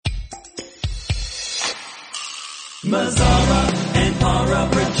Mazzara and Para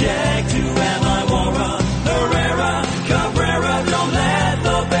project. Who am I, Wara? Herrera, Cabrera, don't let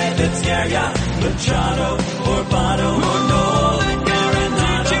the baby scare ya. Machado, Urbano, or Nolan,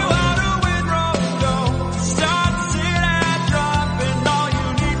 Arenado. Teach you how to win Rondo. Start, sit, and drop, and all you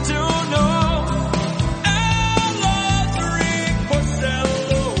need to know.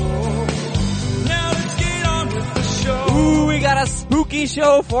 Porcello. Now let's get on with the show. Ooh, we got a spooky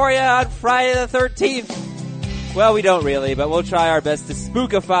show for you on Friday the 13th. Well, we don't really, but we'll try our best to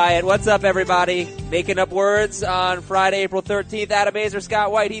spookify it. What's up, everybody? Making up words on Friday, April 13th. Adam Azer,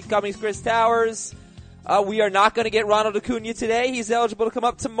 Scott White, Heath Cummings, Chris Towers. We are not going to get Ronald Acuna today. He's eligible to come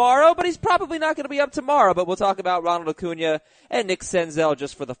up tomorrow, but he's probably not going to be up tomorrow. But we'll talk about Ronald Acuna and Nick Senzel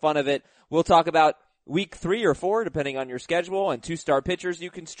just for the fun of it. We'll talk about week 3 or 4, depending on your schedule, and 2-star pitchers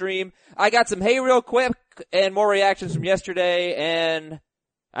you can stream. I got some hey real quick and more reactions from yesterday, and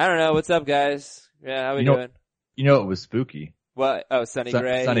I don't know. What's up, guys? Yeah, how we doing? You know it was spooky. What? Oh, Sonny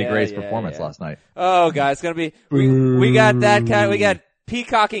Gray. Sonny Gray's performance last night. Oh, God, it's gonna be. We got that kind. We got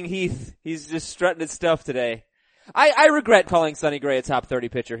peacocking Heath. He's just strutting his stuff today. I regret calling Sonny Gray a top 30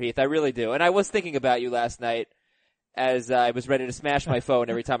 pitcher, Heath. I really do. And I was thinking about you last night as I was ready to smash my phone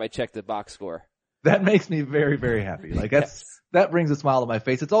every time I checked the box score. That makes me very, very happy. Like that brings a smile to my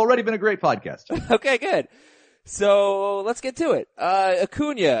face. It's already been a great podcast. Okay, good. So let's get to it.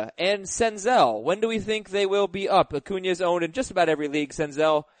 Acuna and Senzel. When do we think they will be up? Acuna is owned in just about every league.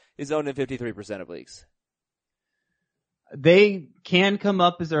 Senzel is owned in 53% of leagues. They can come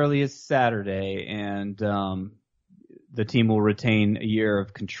up as early as Saturday, and the team will retain a year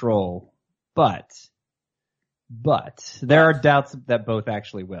of control. But there are doubts that both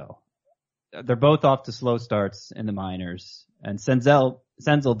actually will. They're both off to slow starts in the minors, and Senzel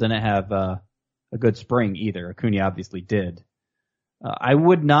didn't have a good spring either. Acuna obviously did. I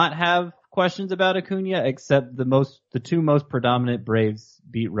would not have questions about Acuna except the two most predominant Braves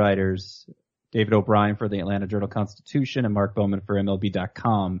beat writers, David O'Brien for the Atlanta Journal-Constitution and Mark Bowman for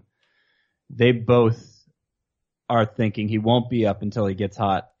MLB.com. They both are thinking he won't be up until he gets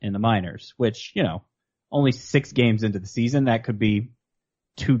hot in the minors, which, only 6 games into the season, that could be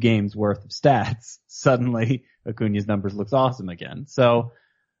 2 games worth of stats. Suddenly, Acuna's numbers looks awesome again. So,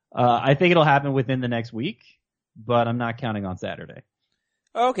 I think it'll happen within the next week, but I'm not counting on Saturday.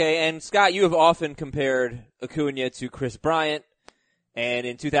 Okay, and Scott, you have often compared Acuna to Chris Bryant, and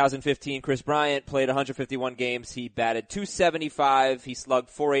in 2015, Chris Bryant played 151 games. He batted .275, he slugged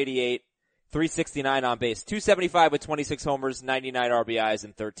 .488, .369 on base, .275 with 26 homers, 99 RBIs,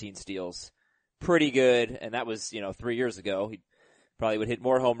 and 13 steals. Pretty good, and that was, 3 years ago. He probably would hit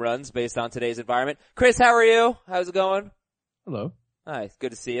more home runs based on today's environment. Chris, how are you? How's it going? Hello. Hi, good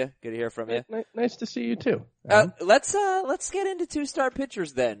to see you. Good to hear from you. Nice to see you too. Let's get into 2-star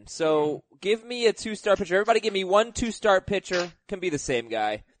pitchers then. So give me a 2-star pitcher. Everybody give me one 2-star pitcher. Can be the same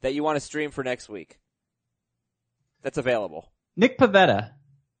guy that you want to stream for next week. That's available. Nick Pivetta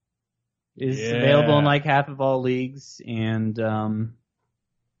is available in like half of all leagues, and the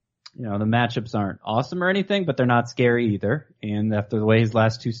matchups aren't awesome or anything, but they're not scary either. And after the way his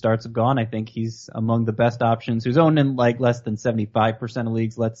last 2 starts have gone, I think he's among the best options. Who's owned in like less than 75% of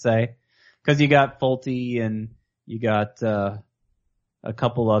leagues, let's say. Cause you got Fulte and you got, a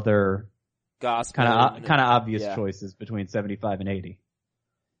couple other kind of obvious choices between 75 and 80.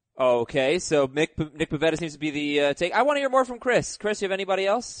 Okay. So Nick Pivetta seems to be the, take. I want to hear more from Chris. Chris, you have anybody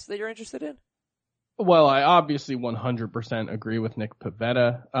else that you're interested in? Well, I obviously 100% agree with Nick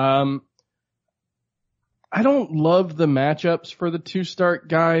Pivetta. I don't love the matchups for the 2-start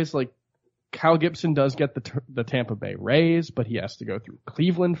guys. Like, Kyle Gibson does get the Tampa Bay Rays, but he has to go through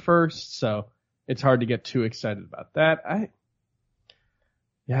Cleveland first, so it's hard to get too excited about that. I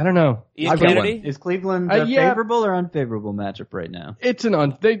don't know. Ian Kennedy? Is Cleveland a favorable or unfavorable matchup right now? It's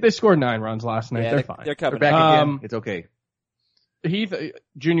they scored 9 runs last night. Yeah, they're fine. They're coming back again. It's okay. Heath,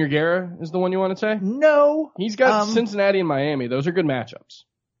 Junior Guerra is the one you want to say? No. He's got Cincinnati and Miami. Those are good matchups.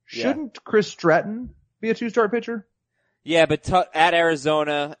 Shouldn't Chris Stratton be a 2-star pitcher? Yeah, but at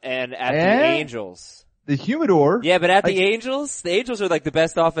Arizona and at the Angels. The Humidor. Yeah, but at the Angels are like the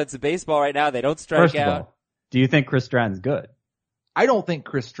best offense in baseball right now. They don't strike First out. Of all, do you think Chris Stratton's good? I don't think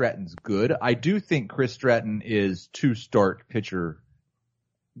Chris Stratton's good. I do think Chris Stratton is 2-start pitcher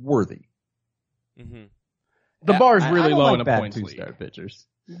worthy. Mm-hmm. The bar is really low like in a bad points league. 2-star pitchers.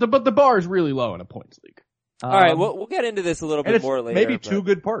 But the bar is really low in a points league. All right, we'll get into this a little bit more later. Maybe 2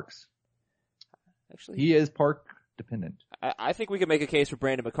 good parks. Actually, he is park dependent. I think we can make a case for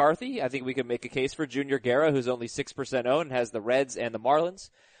Brandon McCarthy. I think we can make a case for Junior Guerra, who's only 6% owned and has the Reds and the Marlins.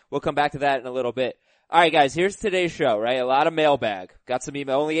 We'll come back to that in a little bit. All right, guys, here's today's show, right? A lot of mailbag. Got some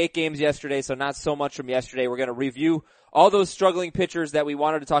email. Only 8 games yesterday, so not so much from yesterday. We're going to review all those struggling pitchers that we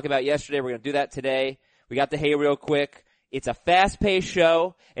wanted to talk about yesterday. We're going to do that today. We got the Hey Real Quick. It's a fast-paced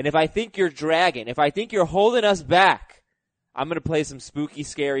show, and if I think you're dragging, if I think you're holding us back, I'm going to play some spooky,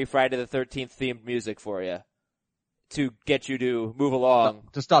 scary Friday the 13th themed music for you to get you to move along.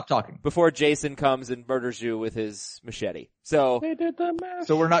 To stop talking. Before Jason comes and murders you with his machete. So, They did the mash.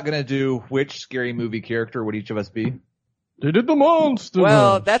 So we're not going to do which scary movie character would each of us be? They did the monster.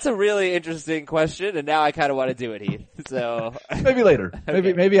 well, mash. that's a really interesting question, and now I kind of want to do it, Heath. So, Maybe later.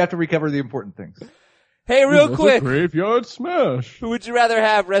 Maybe after we cover the important things. hey, real That's a quick, graveyard smash. who would you rather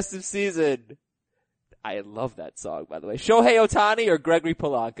have rest of season? I love that song, by the way. Shohei Ohtani or Gregory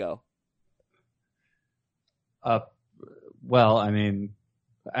Polanco? Well, I mean,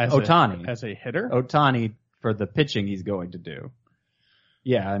 As Ohtani. as a hitter? Ohtani for the pitching he's going to do.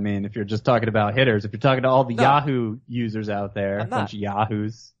 Yeah, I mean, if you're just talking about hitters, if you're talking to all the No. Yahoo users out there, a I'm not. bunch of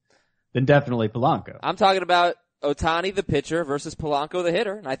Yahoos, then definitely Polanco. I'm talking about Ohtani the pitcher versus Polanco the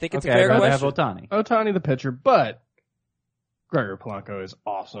hitter, and I think it's Okay, a fair I'd rather have question. Ohtani. Ohtani the pitcher, but Gregory Polanco is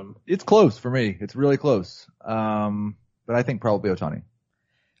awesome. It's close for me. It's really close. But I think probably Ohtani.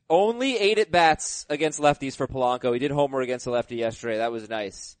 Only 8 at-bats against lefties for Polanco. He did homer against a lefty yesterday. That was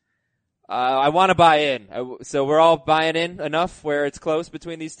nice. I want to buy in. So we're all buying in enough where it's close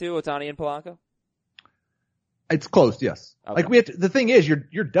between these two, Ohtani and Polanco? It's close, yes. Okay. Like we have to, the thing is,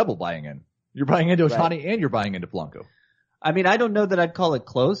 you're double buying in. You're buying into Ohtani Right. and you're buying into Polanco. I mean, I don't know that I'd call it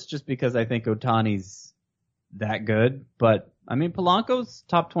close just because I think Ohtani's that good, but I mean, Polanco's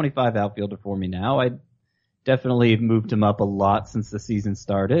top 25 outfielder for me now. I definitely moved him up a lot since the season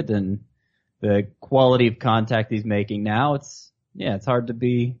started, and the quality of contact he's making now, it's hard to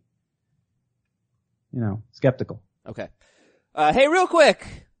be, skeptical. Okay. Hey, real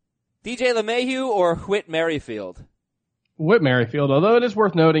quick. DJ LeMahieu or Whit Merrifield? Whit Merrifield, although it is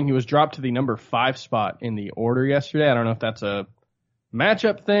worth noting he was dropped to the number 5 spot in the order yesterday. I don't know if that's a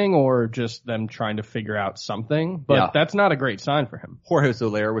matchup thing or just them trying to figure out something, but Yeah. that's not a great sign for him. Jorge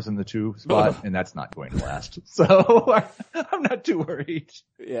Soler was in the 2 spot, and that's not going to last. So I'm not too worried.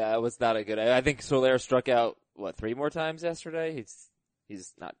 Yeah, it was not a good. I think Soler struck out 3 more times yesterday.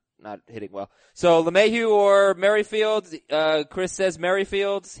 He's not hitting well. So LeMahieu or Merrifield? Chris says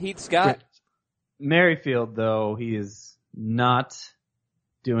Merrifield. Heath Scott. Merrifield, though, he is not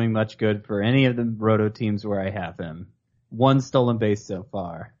doing much good for any of the roto teams where I have him. 1 stolen base so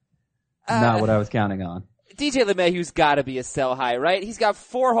far. Not what I was counting on. DJ LeMahieu's got to be a sell high, right? He's got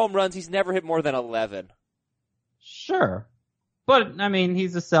 4 home runs. He's never hit more than 11. Sure. But, I mean,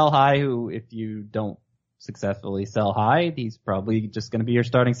 he's a sell high who, if you don't successfully sell high, he's probably just going to be your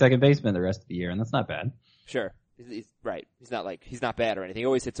starting second baseman the rest of the year, and that's not bad. Sure. He's right. He's not bad or anything. He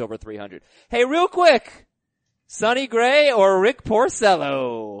always hits over 300. Hey, real quick. Sonny Gray or Rick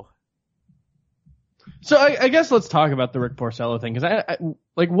Porcello? So I guess let's talk about the Rick Porcello thing, because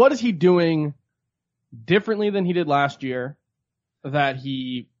what is he doing differently than he did last year that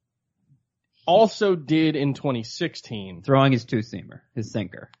he also did in 2016? Throwing his 2-seamer, his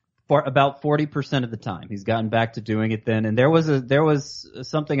sinker. For about 40% of the time. He's gotten back to doing it then. And there was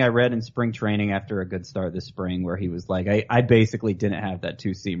something I read in spring training after a good start this spring where he was like, I basically didn't have that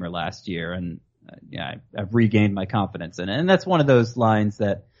 2-seamer last year, and I've regained my confidence in it. And that's one of those lines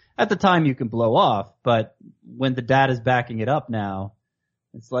that at the time you can blow off, but when the data's backing it up now,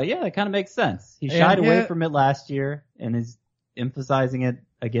 it's like, yeah, it kind of makes sense. He shied away from it last year and is emphasizing it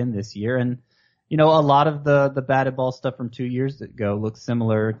again this year. And, a lot of the batted ball stuff from 2 years ago looks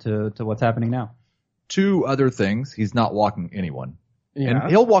similar to what's happening now. 2 other things. He's not walking anyone. Yeah.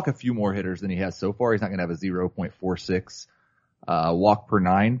 And he'll walk a few more hitters than he has so far. He's not going to have a 0.46 walk per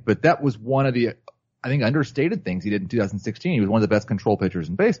 9, but that was one of the, I think, understated things he did in 2016. He was one of the best control pitchers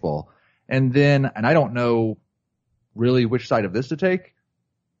in baseball. And then, and I don't know really which side of this to take,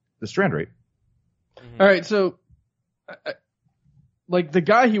 the strand rate. All right, so the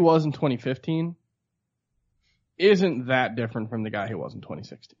guy he was in 2015 isn't that different from the guy he was in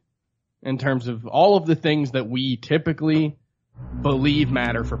 2016 in terms of all of the things that we typically believe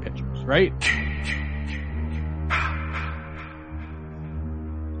matter for pitchers, right?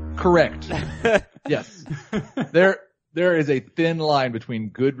 Correct. Yes. There is a thin line between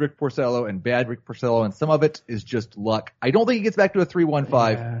good Rick Porcello and bad Rick Porcello, and some of it is just luck. I don't think he gets back to a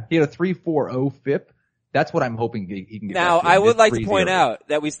 3.15. Yeah. He had a 3.40 FIP. That's what I'm hoping he can get Now, back to. I would like to 3.0. point out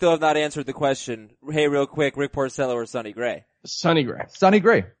that we still have not answered the question. Hey, real quick, Rick Porcello or Sonny Gray? Sonny Gray. Sonny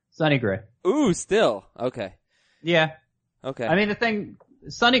Gray. Sonny Gray. Ooh, still. Okay. Yeah. Okay. I mean, the thing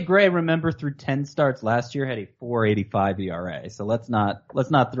Sonny Gray, remember, through 10 starts last year had a 4.85 ERA. So let's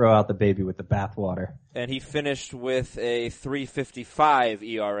not throw out the baby with the bathwater. And he finished with a 3.55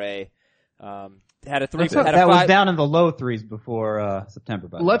 ERA. Had a three. That's not- Had a That was five, down in the low threes before September.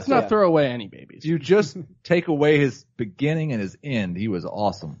 By the Let's way. not throw away any babies. You just take away his beginning and his end. He was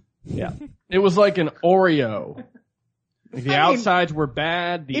awesome. Yeah. It was like an Oreo. Like the I mean, outsides were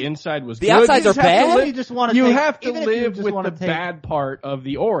bad, the inside was the good. outsides You are just have to bad? live- You just want to. You take, have to even if you live just with wanna the take, bad part of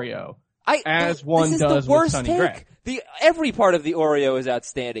the Oreo, as this one is does the with worst Sonny take. Gray. Every part of the Oreo is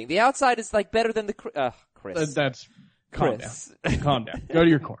outstanding. The outside is like better than the Chris. That's calm Chris. down. Calm down. Go to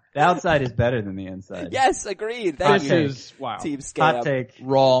your corner. The outside is better than the inside. Yes, agreed. Thank This you. is wow. Team Hot Scam. take.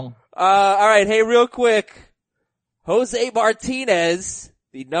 Wrong. All right. Hey, real quick. Jose Martinez,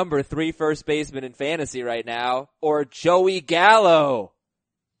 the number 3 first baseman in fantasy right now, or Joey Gallo?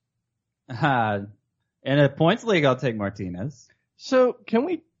 In a points league, I'll take Martinez. So can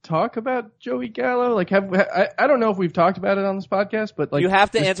we talk about Joey Gallo? Like, I don't know if we've talked about it on this podcast, but like You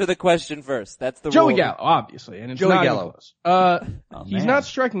have to answer the question first. That's the Joey rule. Gallo, obviously, and it's Joey not even Gallo. close. Oh, He's man. not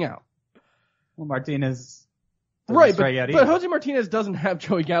striking out. Well, Martinez. doesn't Right, strike out but either. Jose Martinez doesn't have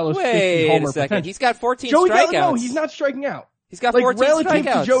Joey Gallo's 50 Wait homer a second. potential. He's got 14 Joey strikeouts. Gallo, no, he's not striking out. He's got Like 14 relative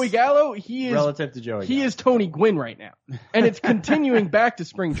strikeouts. to Joey Gallo, he is relative to Joey. he Gallo. is Tony Gwynn right now. And it's continuing back to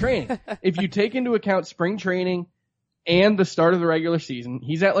spring training. If you take into account spring training and the start of the regular season,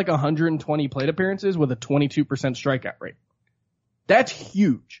 he's at like 120 plate appearances with a 22% strikeout rate. That's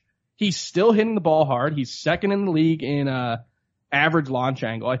huge. He's still hitting the ball hard. He's second in the league in average launch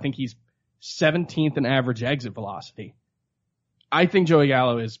angle. I think he's 17th in average exit velocity. I think Joey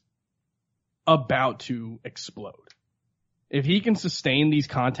Gallo is about to explode. If he can sustain these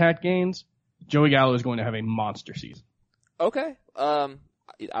contact gains, Joey Gallo is going to have a monster season. Okay. I'll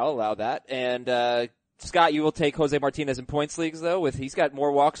allow that. And, Scott, you will take Jose Martinez in points leagues though, he's got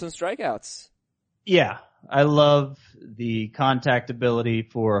more walks than strikeouts. Yeah, I love the contact ability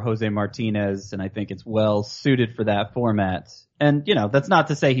for Jose Martinez, and I think it's well suited for that format. And, that's not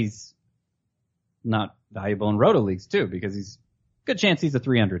to say he's not valuable in roto leagues too, because good chance he's a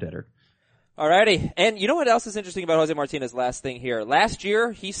 300 hitter. Alrighty. And you know what else is interesting about Jose Martinez? Last thing here. Last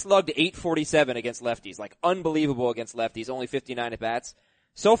year, he slugged .847 against lefties. Like, unbelievable against lefties. Only 59 at bats.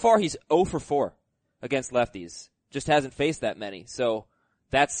 So far, he's 0 for 4 against lefties. Just hasn't faced that many. So,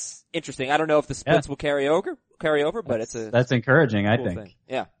 that's interesting. I don't know if the splits will carry over, but That's encouraging, I cool think. thing.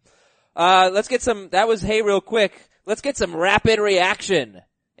 Yeah. Let's get that was hey real quick. Let's get some rapid reaction.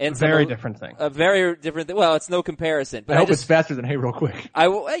 And Very different thing. A very different thing. Well, it's no comparison, but I hope it's faster than hey real quick. you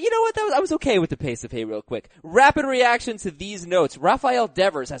know what? I was okay with the pace of hey real quick. Rapid reaction to these notes. Rafael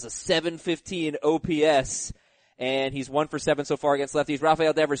Devers has a 715 OPS, and he's 1 for 7 so far against lefties.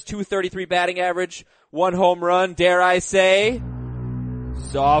 Rafael Devers, 233 batting average, 1 home run, dare I say,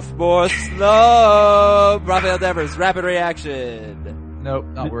 sophomore slump. Rafael Devers, rapid reaction. Nope,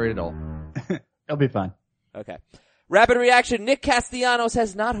 not worried at all. He'll be fine. Okay. Rapid reaction, Nick Castellanos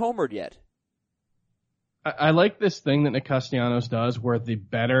has not homered yet. I like this thing that Nick Castellanos does where the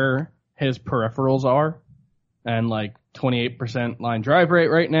better his peripherals are, and like 28% line drive rate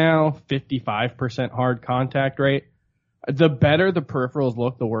right now, 55% hard contact rate. The better the peripherals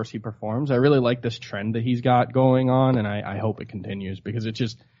look, the worse he performs. I really like this trend that he's got going on, and I hope it continues because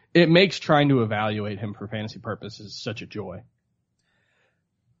it makes trying to evaluate him for fantasy purposes such a joy.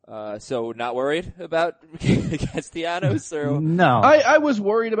 So not worried about Castellanos or? No. I was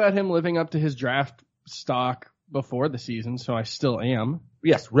worried about him living up to his draft stock before the season, so I still am.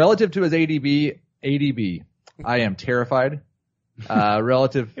 Yes, relative to his ADB, I am terrified.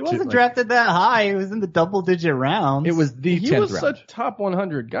 Relative He wasn't to, drafted that high. He was in the double-digit rounds. it was the He 10th was round. a top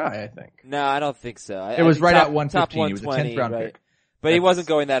 100 guy, I think. No, I don't think so. It was think right top, at 115. Top He was a 10th round right? pick. But he wasn't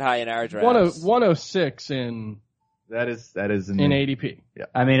going that high in our drafts. 106 in That is in ADP.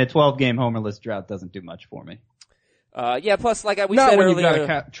 I mean, a 12-game homerless drought doesn't do much for me. Yeah, plus, like we Not said when earlier, you've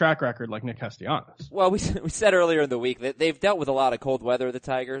got a track record like Nick Castellanos. well, we said earlier in the week that they've dealt with a lot of cold weather, the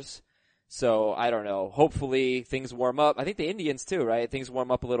Tigers. So, I don't know. Hopefully things warm up. I think the Indians too, right? Things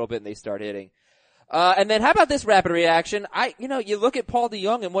warm up a little bit and they start hitting. And then how about this rapid reaction? You look at Paul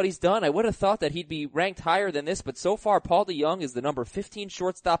DeJong and what he's done. I would have thought that he'd be ranked higher than this, but so far Paul DeJong is the number 15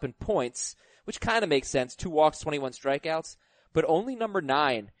 shortstop in points, which kind of makes sense. 2 walks, 21 strikeouts, but only number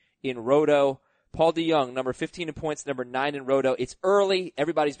 9 in Roto. Paul DeJong, number 15 in points, number 9 in Roto. It's early.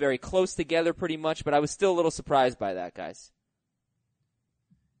 Everybody's very close together pretty much, but I was still a little surprised by that, guys.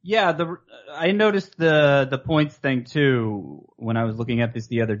 Yeah, I noticed the points thing too when I was looking at this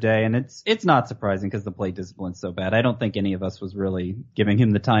the other day, and it's not surprising because the plate discipline's so bad. I don't think any of us was really giving him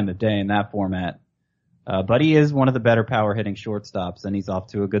the time of day in that format. But he is one of the better power hitting shortstops, and he's off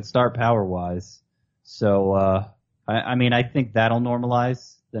to a good start power wise. So, I think that'll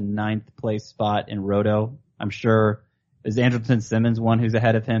normalize the 9th place spot in Roto. I'm sure. Is Andrelton Simmons one who's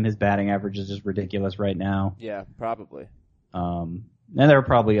ahead of him? His batting average is just ridiculous right now. Yeah, probably. And there are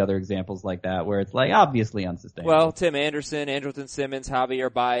probably other examples like that where it's like obviously unsustainable. Well, Tim Anderson, Andrelton Simmons,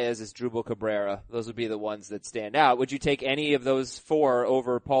 Javier Baez, Asdrubal Cabrera. Those would be the ones that stand out. Would you take any of those 4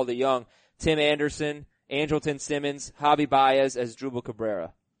 over Paul DeJong? Tim Anderson, Andrelton Simmons, Javi Baez, Asdrubal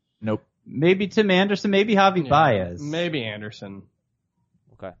Cabrera. Nope. Maybe Tim Anderson, maybe Javi Baez. Maybe Anderson.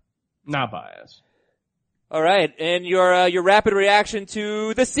 Okay. Not Baez. All right, and your rapid reaction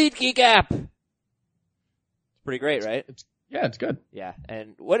to the SeatGeek app. It's pretty great, right? It's good. Yeah.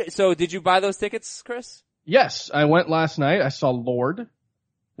 And so did you buy those tickets, Chris? Yes, I went last night. I saw Lorde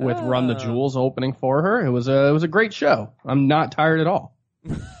with Run the Jewels opening for her. It was a great show. I'm not tired at all.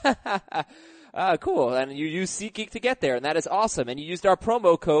 Cool. And you used SeatGeek to get there, and that is awesome. And you used our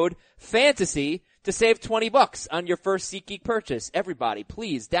promo code FANTASY to save $20 on your first SeatGeek purchase. Everybody,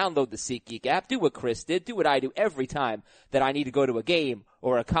 please download the SeatGeek app. Do what Chris did. Do what I do every time that I need to go to a game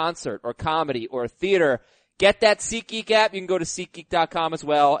or a concert or comedy or a theater. Get that SeatGeek app. You can go to SeatGeek.com as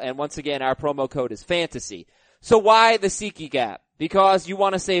well. And once again, our promo code is FANTASY. So why the SeatGeek app? Because you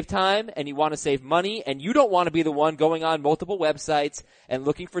want to save time and you want to save money and you don't want to be the one going on multiple websites and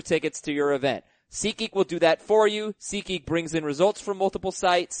looking for tickets to your event. SeatGeek will do that for you. SeatGeek brings in results from multiple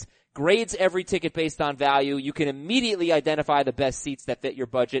sites, grades every ticket based on value. You can immediately identify the best seats that fit your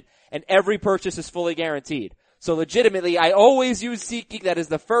budget, and every purchase is fully guaranteed. So legitimately, I always use SeatGeek. That is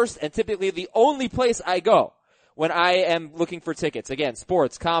the first and typically the only place I go when I am looking for tickets. Again,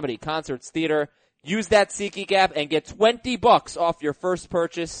 sports, comedy, concerts, theater. Use that SeatGeek app and get $20 off your first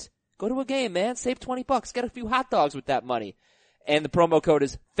purchase. Go to a game, man. Save $20. Get a few hot dogs with that money. And the promo code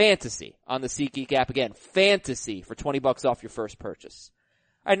is FANTASY on the SeatGeek app. Again, FANTASY for $20 off your first purchase.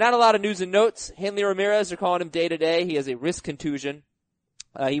 All right, not a lot of news and notes. Hanley Ramirez, they're calling him day to day. He has a wrist contusion.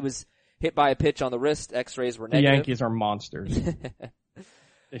 He was hit by a pitch on the wrist. X-rays were negative. The Yankees are monsters.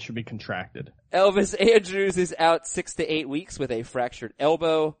 They should be contracted. Elvis Andrus is out 6 to 8 weeks with a fractured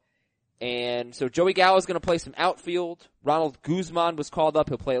elbow. And so Joey Gallo is going to play some outfield. Ronald Guzman was called up.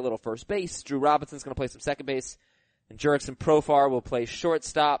 He'll play a little first base. Drew Robinson's going to play some second base. And Jurickson Profar will play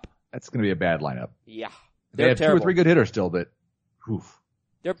shortstop. That's going to be a bad lineup. Yeah. They have terrible. 2 or 3 good hitters still, but oof.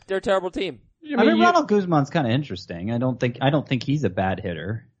 They're a terrible team. Ronald Guzman's kind of interesting. I don't think he's a bad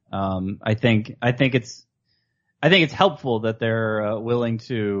hitter. I think it's helpful that they're willing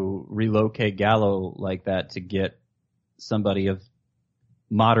to relocate Gallo like that to get somebody of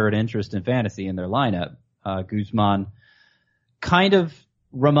moderate interest in fantasy in their lineup. Guzman kind of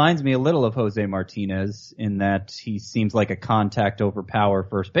reminds me a little of Jose Martinez in that he seems like a contact over power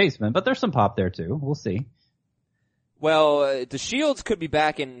first baseman, but there's some pop there too. We'll see. Well, DeShields could be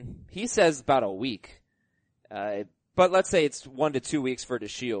back in, he says, about a week. But let's say it's 1 to 2 weeks for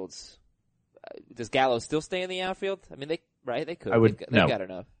DeShields. Does Gallo still stay in the outfield? I mean, they could. They've got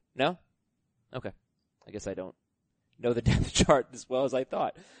enough. No? Okay. I guess I don't know the depth chart as well as I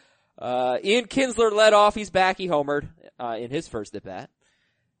thought. Ian Kinsler led off. He's back. He homered, in his first at bat.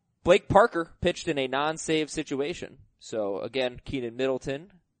 Blake Parker pitched in a non-save situation. So again, Keenan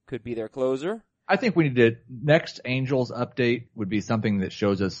Middleton could be their closer. I think we need to, next Angels update would be something that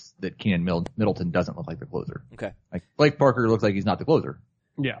shows us that Keenan Middleton doesn't look like the closer. Okay. Like Blake Parker looks like he's not the closer.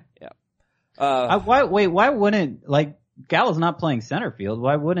 Yeah. Yeah. Why wouldn't, Gallo's not playing center field.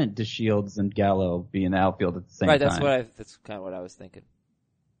 Why wouldn't DeShields and Gallo be in the outfield at the same time? That's kind of what I was thinking.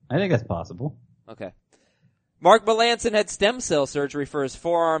 I think that's possible. Okay. Mark Melancon had stem cell surgery for his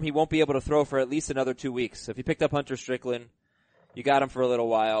forearm. He won't be able to throw for at least another 2 weeks. So if you picked up Hunter Strickland, you got him for a little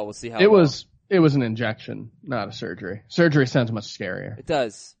while. We'll see how It was an injection, not a surgery. Surgery sounds much scarier. It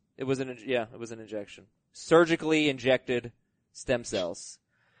does. It was an injection. Surgically injected stem cells.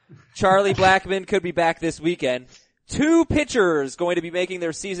 Charlie Blackmon could be back this weekend. 2 pitchers going to be making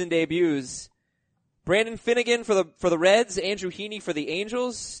their season debuts. Brandon Finnegan for the Reds, Andrew Heaney for the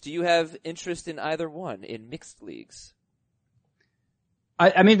Angels. Do you have interest in either one in mixed leagues?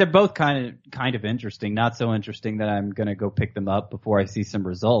 I mean, they're both kind of interesting. Not so interesting that I'm going to go pick them up before I see some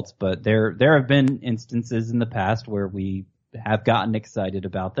results. But there have been instances in the past where we have gotten excited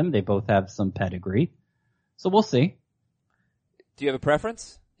about them. They both have some pedigree, so we'll see. Do you have a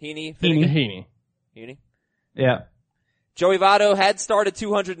preference? Heaney. Heaney. Yeah. Joey Votto had started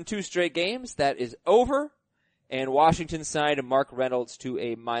 202 straight games. That is over. And Washington signed Mark Reynolds to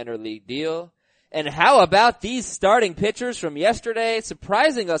a minor league deal. And how about these starting pitchers from yesterday,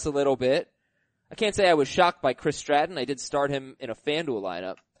 surprising us a little bit? I can't say I was shocked by Chris Stratton. I did start him in a FanDuel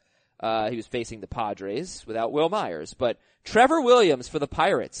lineup. He was facing the Padres without Will Myers. But Trevor Williams for the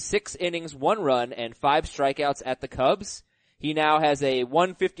Pirates, 6 innings, 1 run, and 5 strikeouts at the Cubs. He now has a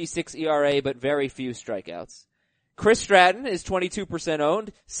 1.56 ERA, but very few strikeouts. Chris Stratton is 22%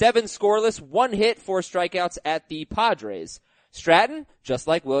 owned, 7 scoreless, 1 hit, 4 strikeouts at the Padres. Stratton, just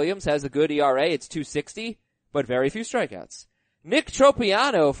like Williams, has a good ERA. It's 2.60, but very few strikeouts. Nick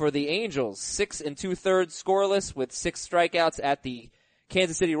Tropiano for the Angels, 6 2/3 scoreless with 6 strikeouts at the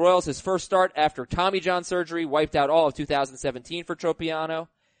Kansas City Royals. His first start after Tommy John surgery wiped out all of 2017 for Tropiano.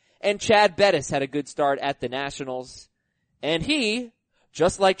 And Chad Bettis had a good start at the Nationals. And he,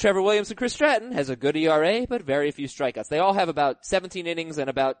 just like Trevor Williams and Chris Stratton, has a good ERA, but very few strikeouts. They all have about 17 innings and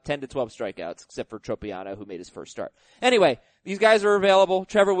about 10 to 12 strikeouts, except for Tropiano, who made his first start. Anyway, these guys are available.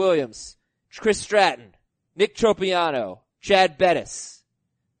 Trevor Williams, Chris Stratton, Nick Tropiano, Chad Bettis.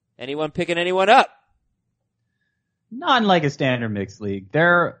 Anyone picking anyone up? Not like a standard mixed league.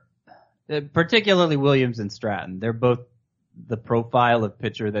 They're, particularly Williams and Stratton, they're both the profile of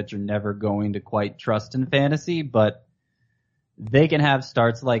pitcher that you're never going to quite trust in fantasy, but they can have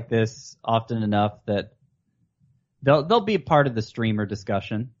starts like this often enough that they'll be a part of the streamer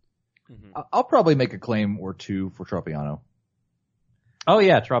discussion. Mm-hmm. I'll probably make a claim or two for Tropiano. Oh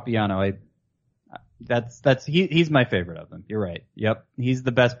yeah, Tropiano. He's my favorite of them. You're right. Yep. He's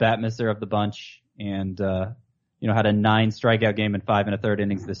the best bat misser of the bunch and, had a 9 strikeout game in 5 1/3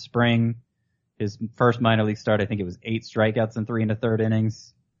 innings this spring. His first minor league start, I think it was 8 strikeouts in 3 1/3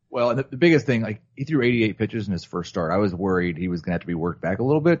 innings. Well, the biggest thing, like, he threw 88 pitches in his first start. I was worried he was going to have to be worked back a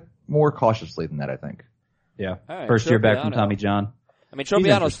little bit more cautiously than that, I think. Yeah. All right, First year back from Tropiano. Tommy John. I mean, He's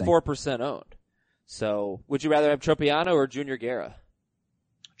Tropiano's interesting. 4% owned. So, would you rather have Tropiano or Junior Guerra?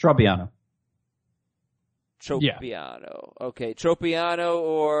 Tropiano. Tropiano. Okay, Tropiano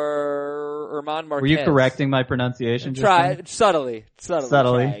or Herman Marquez? Were you correcting my pronunciation? just Try then? subtly. Subtly.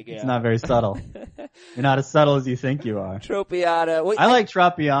 Try again. It's not very subtle. You're not as subtle as you think you are. Tropiano. Wait, I like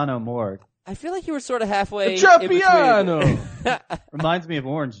Tropiano more. I feel like you were sort of halfway. Tropiano! in between. Reminds me of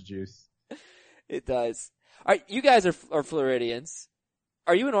orange juice. It does. All right, you guys are Floridians.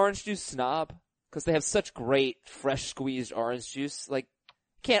 Are you an orange juice snob? Because they have such great fresh squeezed orange juice. Like,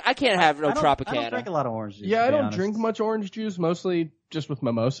 I can't have no I don't Tropicana. drink a lot of orange juice. Yeah, to I be don't honest. drink much orange juice, mostly just with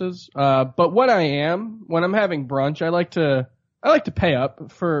mimosas. But when I'm having brunch, I like to pay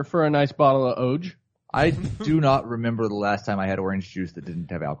up for a nice bottle of Oj. I do not remember the last time I had orange juice that didn't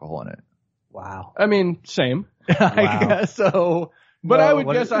have alcohol in it. Wow. I mean, same. I guess so. But Well, I would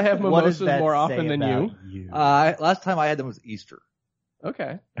what guess is- I have what does mimosas that more say often than you. about you. Last time I had them was Easter.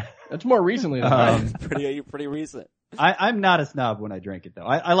 Okay. That's more recently than Um, that. pretty recent. I'm not a snob when I drink it though.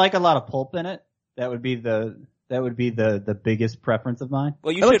 I like a lot of pulp in it. That would be the biggest preference of mine.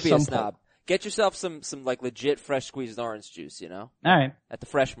 Well, you I like should be a some snob. Get yourself some like legit fresh squeezed orange juice, you know, All right. at the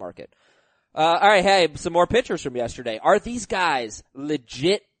fresh market. All right, hey, some more pictures from yesterday. Are these guys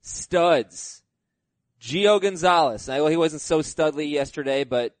legit studs? Gio Gonzalez. Well, he wasn't so studly yesterday,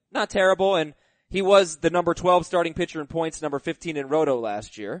 but not terrible. And he was the number 12 starting pitcher in points, number 15 in Roto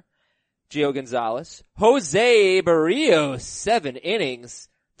last year. Gio Gonzalez. Jose Barrios, 7 innings,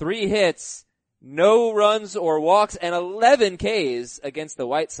 3 hits, no runs or walks, and 11 Ks against the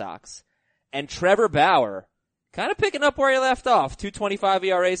White Sox. And Trevor Bauer, kind of picking up where he left off. 2.25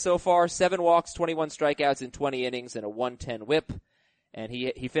 ERA so far, 7 walks, 21 strikeouts in 20 innings, and a 1.10 whip. And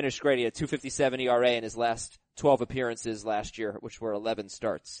he finished great. He had a 2.57 ERA in his last 12 appearances last year, which were 11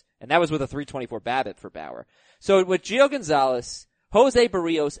 starts. And that was with a 3.24 BABIP for Bauer. So with Gio Gonzalez, Jose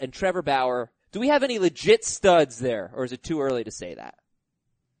Barrios, and Trevor Bauer, do we have any legit studs there, or is it too early to say that?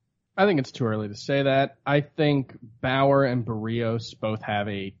 I think it's too early to say that. I think Bauer and Barrios both have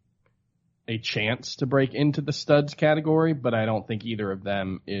a chance to break into the studs category, but I don't think either of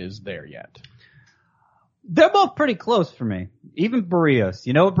them is there yet. They're both pretty close for me. Even Barrios.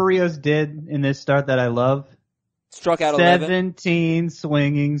 You know what Barrios did in this start that I love? Struck out 11. 17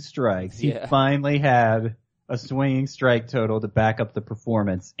 swinging strikes. He Yeah. finally had a swinging strike total to back up the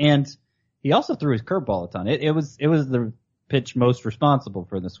performance. And he also threw his curveball a ton. It was the pitch most responsible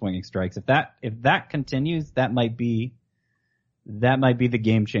for the swinging strikes. If that continues, that might be the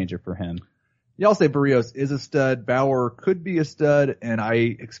game changer for him. Yeah, I'll say Barrios is a stud. Bauer could be a stud, and I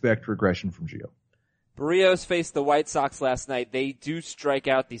expect regression from Gio. Barrios faced the White Sox last night. They do strike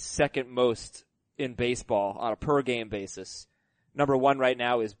out the second most in baseball on a per game basis. Number 1 right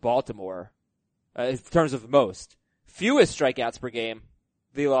now is Baltimore, in terms of most. Fewest strikeouts per game,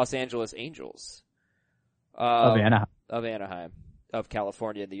 the Los Angeles Angels. Of Anaheim, of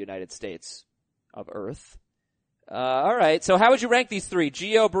California in the United States of Earth. All right. So how would you rank these 3?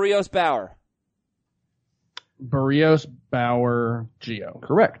 Gio, Barrios, Bauer. Barrios, Bauer, Gio.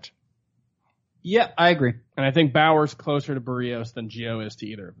 Correct. Yeah, I agree. And I think Bauer's closer to Barrios than Gio is to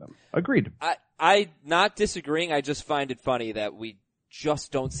either of them. Agreed. I not disagreeing. I just find it funny that we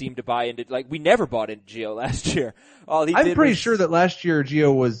just don't seem to buy into, like, we never bought into Gio last year. All he I'm did pretty was, sure that last year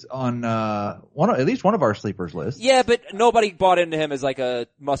Gio was on at least one of our sleepers lists. Yeah, but nobody bought into him as like a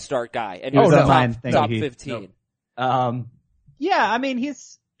must-start guy, and he Oh, was no. top, Fine. Thank top you. 15. Yeah, I mean,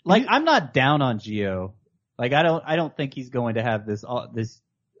 he's like, I'm not down on Gio. Like, I don't think he's going to have this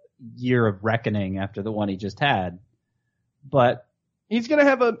year of reckoning after the one he just had. But He's going to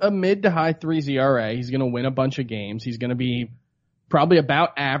have a mid to high 3s ERA. He's going to win a bunch of games. He's going to be probably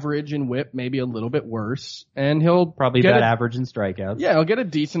about average in WHIP, maybe a little bit worse. And he'll probably get about average in strikeouts. Yeah, he'll get a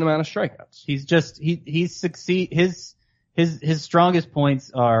decent amount of strikeouts. He's just, he's his strongest points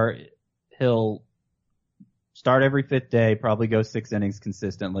are he'll start every 5th day, probably go 6 innings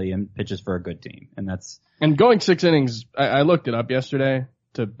consistently and pitches for a good team. And going 6 innings, I looked it up yesterday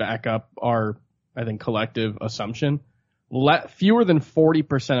to back up our, I think, collective assumption. Fewer than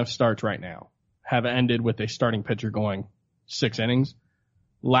 40% of starts right now have ended with a starting pitcher going 6 innings.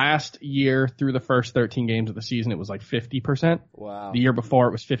 Last year, through the first 13 games of the season, it was like 50%. Wow. The year before,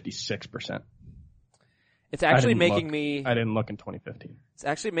 it was 56%. It's actually I didn't look in 2015. It's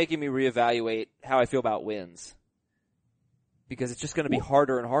actually making me reevaluate how I feel about wins. Because it's just going to be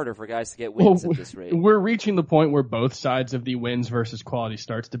harder and harder for guys to get wins at this rate. We're reaching the point where both sides of the wins versus quality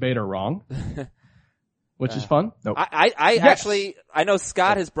starts debate are wrong. Which is fun. Nope. Actually, I know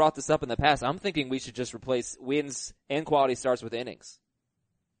Scott has brought this up in the past. I'm thinking we should just replace wins and quality starts with innings.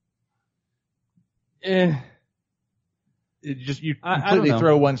 You completely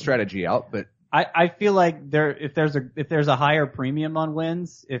throw one strategy out, but I feel like if there's a higher premium on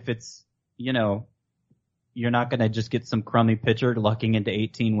wins, if it's, you're not going to just get some crummy pitcher lucking into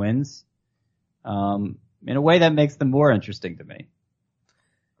 18 wins. In a way that makes them more interesting to me.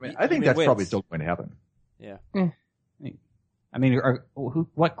 I think that's wins. probably still going to happen. Yeah. I mean,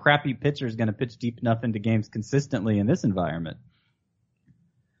 what crappy pitcher is going to pitch deep enough into games consistently in this environment?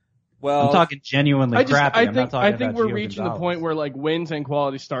 Well, I'm talking genuinely crappy. I think we're reaching the point where like wins and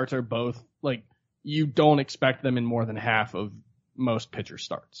quality starts are both like you don't expect them in more than half of most pitcher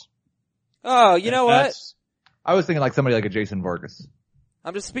starts. Oh, you know what? I was thinking like somebody like a Jason Vargas.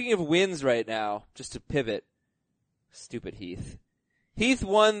 I'm just speaking of wins right now, just to pivot. Stupid Heath. Heath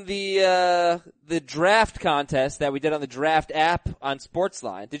won the draft contest that we did on the draft app on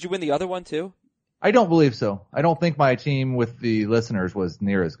Sportsline. Did you win the other one too? I don't believe so. I don't think my team with the listeners was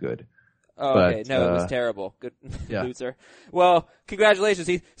near as good. Oh, But, okay. No, it was terrible. Good yeah. loser. Well, congratulations,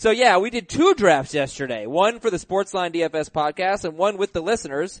 Heath. So yeah, we did 2 drafts yesterday. One for the Sportsline DFS podcast and one with the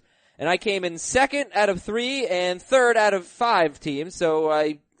listeners. And I came in 2nd out of 3 and 3rd out of 5 teams. So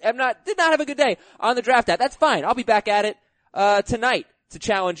I did not have a good day on the draft app. That's fine. I'll be back at it tonight to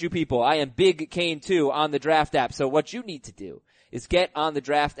challenge you people. I am Big Kane 2 on the draft app. So what you need to do is get on the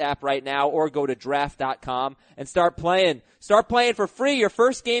draft app right now or go to draft.com and start playing. Start playing for free. Your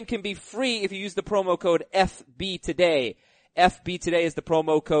first game can be free if you use the promo code FB Today. FB Today is the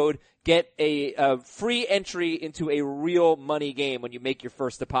promo code. Get a free entry into a real money game when you make your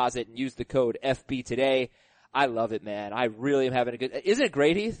first deposit and use the code FB Today. I love it, man. I really am having a good, isn't it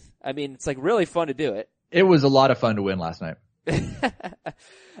great, Heath? I mean, it's like really fun to do it. It was a lot of fun to win last night.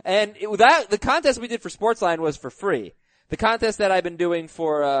 And the contest we did for Sportsline was for free. The contest that I've been doing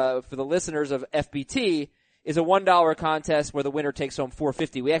for the listeners of FBT is a $1 contest where the winner takes home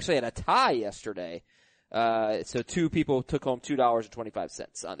 $4.50. We actually had a tie yesterday. So 2 people took home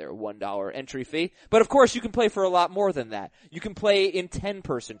 $2.25 on their $1 entry fee. But of course you can play for a lot more than that. You can play in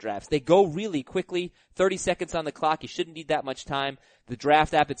 10-person drafts. They go really quickly. 30 seconds on the clock. You shouldn't need that much time. The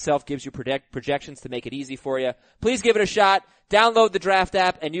draft app itself gives you projections to make it easy for you. Please give it a shot. Download the draft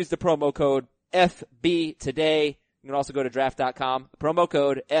app and use the promo code FB Today. You can also go to draft.com. Promo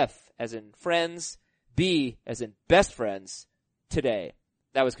code F as in friends, B as in best friends, today.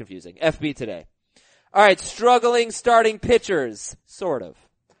 That was confusing. FB Today. All right, struggling starting pitchers, sort of.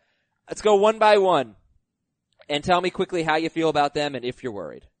 Let's go one by one and tell me quickly how you feel about them and if you're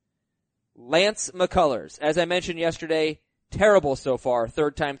worried. Lance McCullers, as I mentioned yesterday, terrible so far,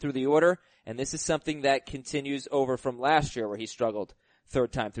 3rd time through the order, and this is something that continues over from last year where he struggled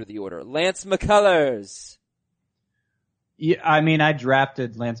 3rd time through the order. Lance McCullers. Yeah, I mean, I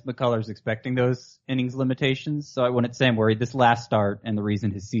drafted Lance McCullers expecting those innings limitations, so I wouldn't say I'm worried. This last start and the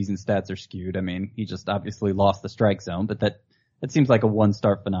reason his season stats are skewed, I mean, he just obviously lost the strike zone, but that seems like a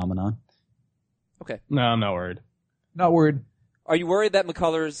one-start phenomenon. Okay. No, I'm not worried. Not worried. Are you worried that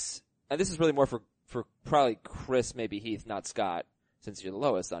McCullers, and this is really more for probably Chris, maybe Heath, not Scott, since you're the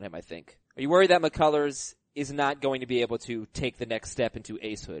lowest on him, I think. Are you worried that McCullers is not going to be able to take the next step into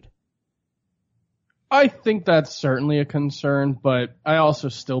acehood? I think that's certainly a concern, but I also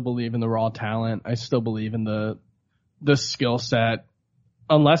still believe in the raw talent. I still believe in the skill set.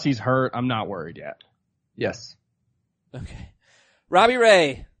 Unless he's hurt, I'm not worried yet. Yes. Okay. Robbie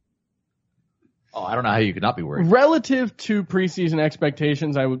Ray. Oh, I don't know how you could not be worried. Relative to preseason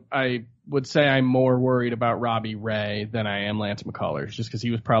expectations, I would say I'm more worried about Robbie Ray than I am Lance McCullers, just because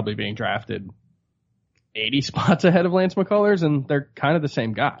he was probably being drafted 80 spots ahead of Lance McCullers, and they're kind of the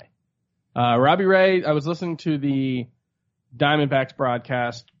same guy. Robbie Ray, I was listening to the Diamondbacks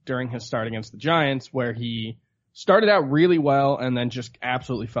broadcast during his start against the Giants, where he started out really well and then just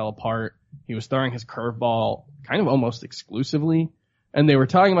absolutely fell apart. He was throwing his curveball kind of almost exclusively, and they were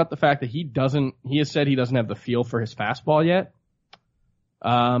talking about the fact that he has said he doesn't have the feel for his fastball yet.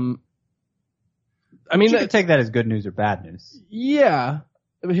 I mean, You could take that as good news or bad news. yeah,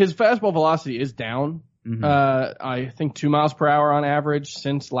 his fastball velocity is down. Mm-hmm. I think 2 miles per hour on average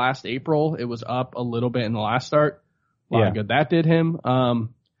since last April. It was up a little bit in the last start. A lot of good that did him.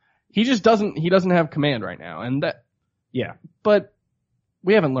 He just doesn't have command right now, and that, Yeah. but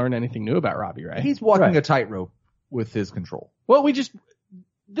we haven't learned anything new about Robbie Ray. He's walking Right. a tightrope with his control. Well,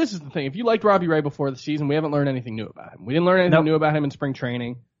 this is the thing. If you liked Robbie Ray before the season, we haven't learned anything new about him. We didn't learn anything Nope. new about him in spring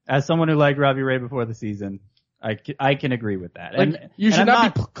training. As someone who liked Robbie Ray before the season, I can agree with that. Like, you should I'm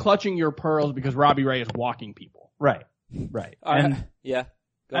not be clutching your pearls because Robbie Ray is walking people. Right. All right. And Yeah.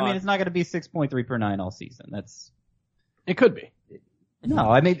 Go I mean, on. it's not going to be 6.3 per 9 all season. That's It could be.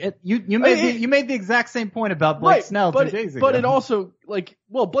 no. I mean, you made the exact same point about Blake Snell 2 days ago. But it also, Blake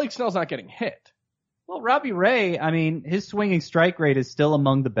Snell's not getting hit. Well, Robbie Ray, I mean, his swinging strike rate is still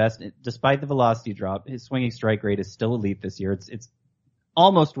among the best, despite the velocity drop. His swinging strike rate is still elite this year. It's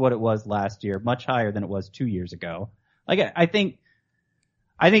almost what it was last year, much higher than it was 2 years ago. Like, I think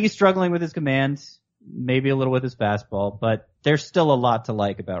he's struggling with his command, maybe a little with his fastball, but there's still a lot to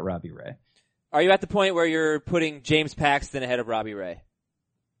like about Robbie Ray. Are you at the point where you're putting James Paxton ahead of Robbie Ray?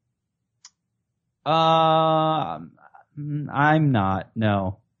 I'm not.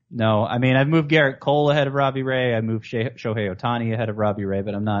 No. I mean, I've moved Garrett Cole ahead of Robbie Ray. I moved Shohei Ohtani ahead of Robbie Ray,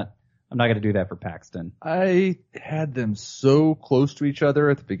 but I'm not going to do that for Paxton. I had them so close to each other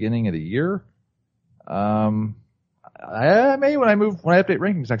at the beginning of the year. Maybe when I update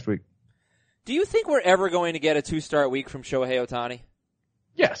rankings next week. Do you think we're ever going to get a 2-start week from Shohei Ohtani?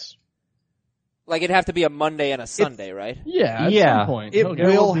 Yes. Like, it'd have to be a Monday and a Sunday, right? Yeah, at Yeah. some point. It Okay.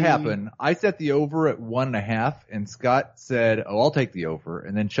 will happen. I set the over at 1.5, and Scott said, "Oh, I'll take the over,"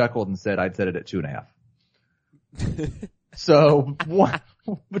 and then chuckled and said, "I'd set it at 2.5." So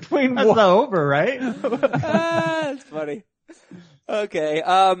between That's the over, right? That's funny. Okay.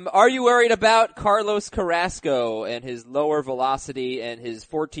 Are you worried about Carlos Carrasco and his lower velocity and his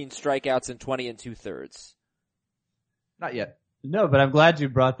 14 strikeouts in 20 2/3? not yet. No, but I'm glad you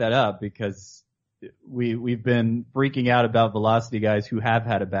brought that up because we've been freaking out about velocity guys who have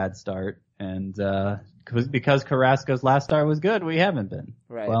had a bad start, and because Carrasco's last start was good, we haven't been.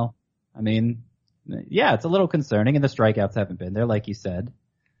 Right. Well, I mean, yeah, it's a little concerning, and the strikeouts haven't been there, like you said.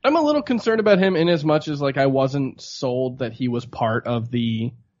 I'm a little concerned about him in as much as I wasn't sold that he was part of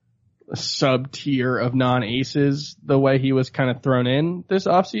the sub tier of non-aces the way he was kind of thrown in this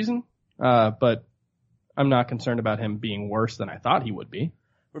offseason. But I'm not concerned about him being worse than I thought he would be.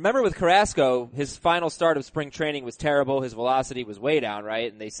 Remember with Carrasco, his final start of spring training was terrible. His velocity was way down,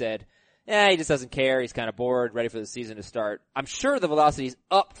 right? And they said, he just doesn't care. He's kind of bored, ready for the season to start. I'm sure the velocity's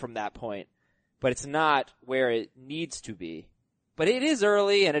up from that point, but it's not where it needs to be. But it is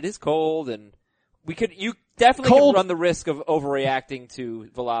early and it is cold, and you definitely can run the risk of overreacting to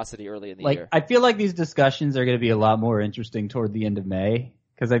velocity early in the year. I feel like these discussions are going to be a lot more interesting toward the end of May,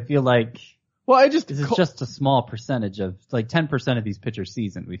 because I feel like this is just a small percentage of 10% of these pitchers'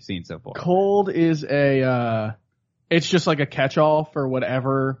 season we've seen so far. Cold is it's just like a catch-all for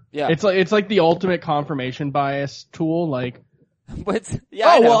whatever. Yeah. It's like the ultimate confirmation bias tool. But yeah,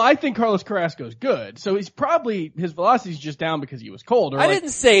 I think Carlos Carrasco is good. So his velocity's just down because he was cold. Or I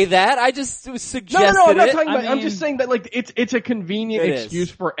didn't say that. I just suggested No, I'm not it. talking about, I'm just saying that it's a convenient It excuse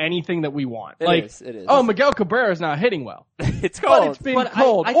is. for anything that we want. It is. Oh, Miguel Cabrera's not hitting well. It's But cold. it's been But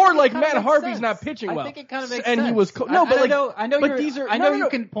cold. I Or think it kind Matt of makes Harvey's sense. not pitching well. I think it kind of makes and sense. he was cold. No, but I know but these are, you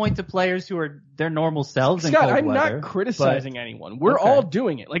can point to players who are their normal selves in Scott, cold I'm weather. not criticizing anyone. We're Okay. all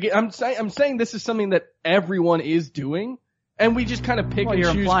doing it. I'm saying this is something that everyone is doing, and we just kind of pick Well, and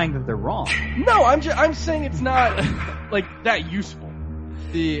you're choose. implying that they're wrong. No, I'm saying it's not that useful.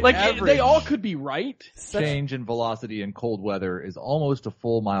 The They average all could be right. change in velocity in cold weather is almost a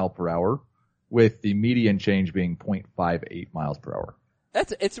full mile per hour, with the median change being 0.58 miles per hour.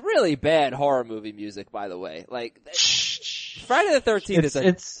 It's really bad horror movie music, by the way. Friday the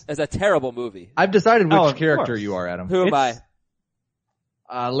 13th is a terrible movie. I've decided which of character course. you are, Adam. Who am I?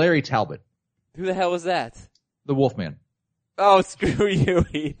 Larry Talbot, Who the hell was that? the Wolfman. Oh, screw you,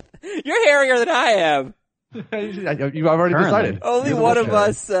 Heath. You're hairier than I am. You've already Currently. decided. Only You're the one of Wolfman.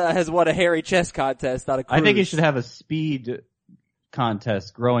 us has won a hairy chess contest on a cruise. I think he should have a speed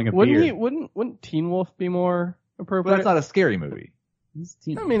contest growing a Wouldn't beard. wouldn't Teen Wolf be more But appropriate? that's not a scary movie.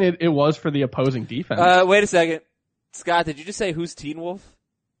 I mean, it was for the opposing defense. Wait a second. Scott, did you just say who's Teen Wolf?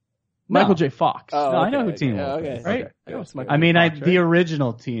 Michael J. Fox. Oh, No, I okay, know who Teen okay, Wolf okay. is. Right? Okay. Yeah, it's Michael I mean, J. Fox, the right?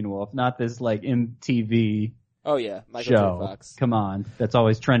 original Teen Wolf, not this like MTV Oh yeah, Michael show. J. Fox. Come on, that's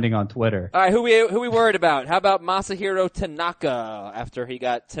always trending on Twitter. All right, who we worried about? How about Masahiro Tanaka after he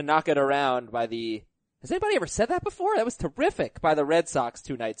got Tanaka'd around by the? Has anybody ever said that before? That was terrific by the Red Sox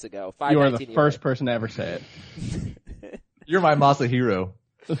 2 nights ago. You are the 5-19 first person to ever say it. You're my Masahiro.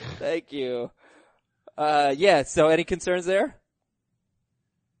 Thank you. Yeah. So any concerns there?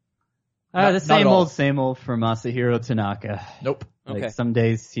 Not- The not same at all. old for Masahiro Tanaka. Nope. Okay. Like some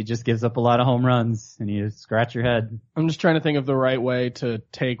days he just gives up a lot of home runs and you scratch your head. I'm just trying to think of the right way to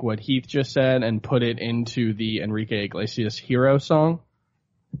take what Heath just said and put it into the Enrique Iglesias Hero song.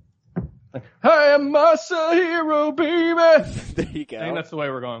 I am Masahiro, baby! There you go. I think that's the way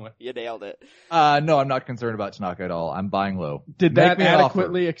we're going with. You nailed it. No, I'm not concerned about Tanaka at all. I'm buying low. Did Make that me an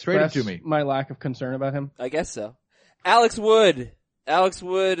adequately offer. Trade it express to me. my lack of concern about him? I guess so. Alex Wood.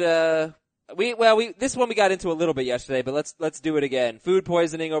 This one we got into a little bit yesterday, but let's do it again. Food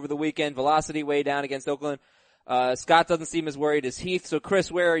poisoning over the weekend. Velocity way down against Oakland. Scott doesn't seem as worried as Heath. So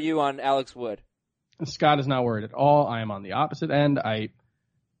Chris, where are you on Alex Wood? Scott is not worried at all. I am on the opposite end. I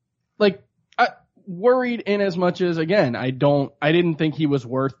worried in as much as, again, I didn't think he was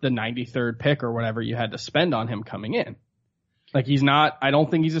worth the 93rd pick or whatever you had to spend on him coming in. Like I don't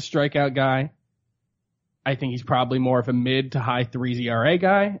think he's a strikeout guy. I think he's probably more of a mid to high 3s ERA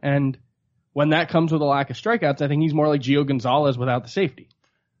guy. And when that comes with a lack of strikeouts, I think he's more like Gio Gonzalez without the safety.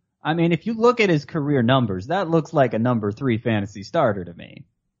 I mean, if you look at his career numbers, that looks like a number 3 fantasy starter to me.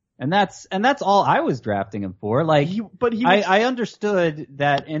 And that's all I was drafting him for. Like, I understood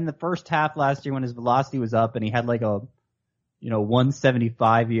that in the first half last year when his velocity was up and he had like a,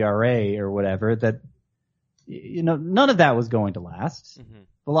 175 ERA or whatever, that, none of that was going to last. Mm-hmm.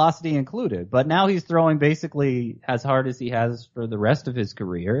 Velocity included. But now he's throwing basically as hard as he has for the rest of his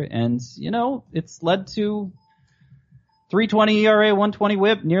career. And, it's led to 320 ERA, 120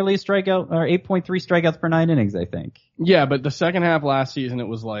 whip, nearly a strikeout, or 8.3 strikeouts per 9 innings, I think. Yeah, but the second half last season, it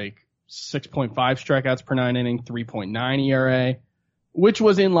was like 6.5 strikeouts per 9 inning, 3.9 ERA, which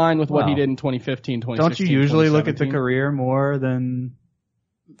was in line with what he did in 2015, 2016. Don't you usually look at the 2017. career more than...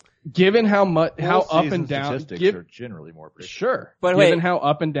 Given how up Full-season and down, statistics are generally more predictable. sure. But given wait. how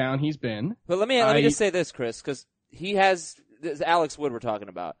up and down he's been, But let me just say this, Chris, because this is Alex Wood we're talking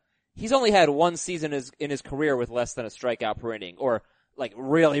about. He's only had one season in his career with less than a strikeout per inning, or like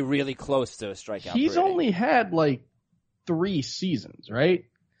really, really close to a strikeout. he's per inning. only had like 3 seasons, right?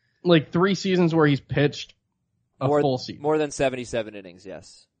 Like 3 seasons where he's pitched a full season. More than 77 innings,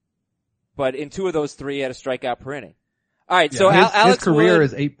 yes. But in 2 of those 3, he had a strikeout per inning. All right, so his Alex career Wood,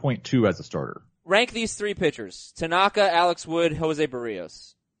 is 8.2 as a starter. rank these 3 pitchers: Tanaka, Alex Wood, Jose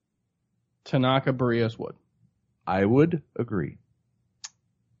Barrios. Tanaka, Barrios, Wood. I would agree.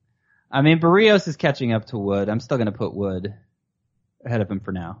 I mean, Barrios is catching up to Wood. I'm still going to put Wood ahead of him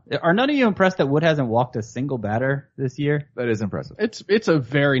for now. Are none of you impressed that Wood hasn't walked a single batter this year? That is impressive. It's a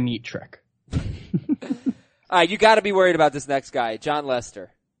very neat trick. All right, you got to be worried about this next guy, John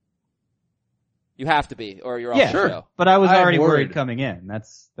Lester. You have to be, or you're off the show. But I was I'm already worried worried. coming in.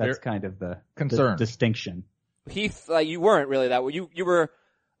 That's There- kind of the Concerned. distinction. Heath, you weren't really that way. You were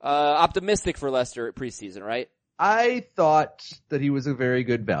optimistic for Lester at preseason, right? I thought that he was a very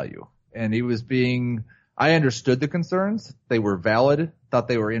good value, and he was I understood the concerns. They were valid. Thought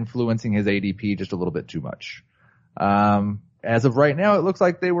they were influencing his ADP just a little bit too much. As of right now, it looks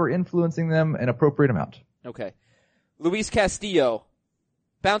like they were influencing them an appropriate amount. Okay. Luis Castillo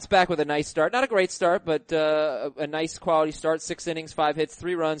bounced back with a nice start. Not a great start, but a nice quality start. 6 innings, 5 hits,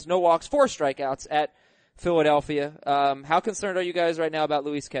 3 runs, no walks, 4 strikeouts at Philadelphia. How concerned are you guys right now about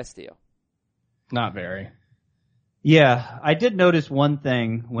Luis Castillo? Not very. Yeah, I did notice one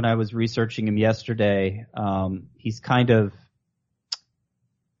thing when I was researching him yesterday. He's kind of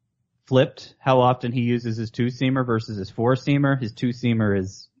flipped how often he uses his 2-seamer versus his 4-seamer. His 2-seamer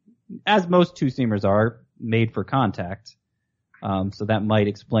is, as most 2-seamers are, made for contact. So that might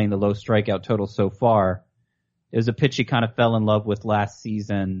explain the low strikeout total so far. It was a pitch he kind of fell in love with last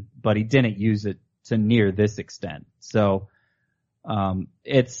season, but he didn't use it to near this extent. So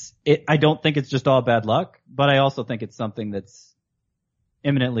I don't think it's just all bad luck, but I also think it's something that's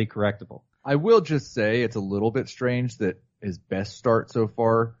imminently correctable. I will just say it's a little bit strange that his best start so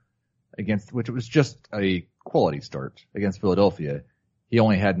far which it was just a quality start against Philadelphia, he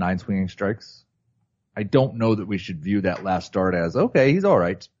only had 9 swinging strikes. I don't know that we should view that last start as, okay, he's all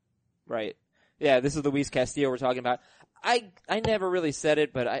right. Right. Yeah, this is Luis Castillo we're talking about. I never really said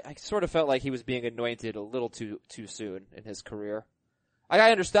it, but I sort of felt like he was being anointed a little too soon in his career.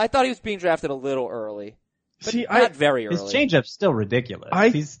 I understand. I thought he was being drafted a little early. But not very early. His changeup's still ridiculous.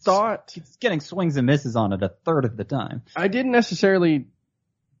 He's getting swings and misses on it a third of the time. I didn't necessarily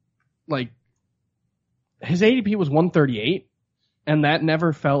his ADP was 138, and that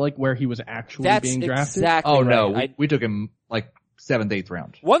never felt like where he was actually being drafted. Exactly. Oh right. no, we took him like 7th, 8th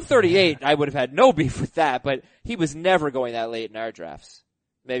round. 138, I would have had no beef with that, but he was never going that late in our drafts.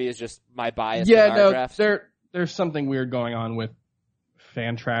 Maybe it's just my bias in our drafts. There's something weird going on with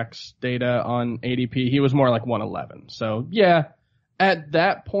Fantrax data on ADP. He was more like 111. So yeah, at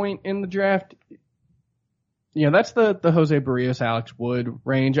that point in the draft, that's the Jose Barrios, Alex Wood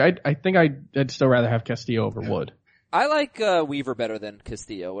range. I think I'd still rather have Castillo over Wood. I like Weaver better than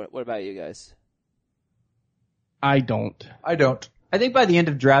Castillo. What about you guys? I don't. I think by the end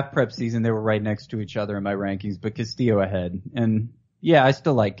of draft prep season, they were right next to each other in my rankings, but Castillo ahead. And yeah, I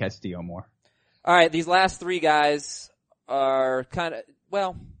still like Castillo more. All right, these last 3 guys are kind of,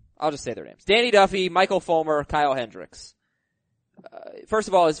 I'll just say their names. Danny Duffy, Michael Fulmer, Kyle Hendricks. First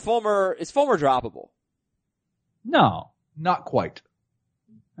of all, is Fulmer droppable? No. Not quite.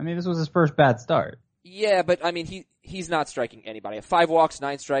 I mean, this was his first bad start. Yeah, but I mean, he's not striking anybody. 5 walks,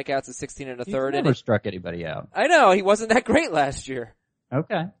 9 strikeouts, and 16 and a third. He's never struck anybody out. I know, he wasn't that great last year.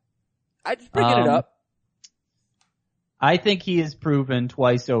 Okay. I'm just picking it up. I think he has proven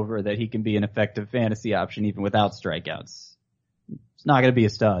twice over that he can be an effective fantasy option even without strikeouts. It's not going to be a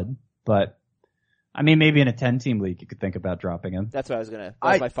stud, but I mean, maybe in a 10-team league you could think about dropping him. That's what I was gonna.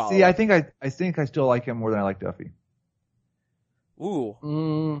 That's my follow-up. See, I think I still like him more than I like Duffy.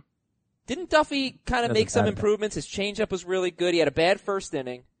 Ooh. Didn't Duffy kind of make some improvements? His changeup was really good. He had a bad first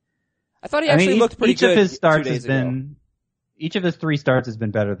inning. I thought he actually looked pretty good. Each of his 3 starts has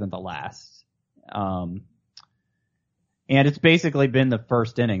been better than the last. And it's basically been the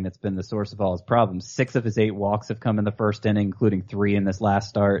first inning that's been the source of all his problems. 6 of his 8 walks have come in the first inning, including 3 in this last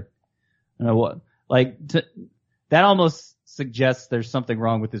start. I don't know what, that almost suggests there's something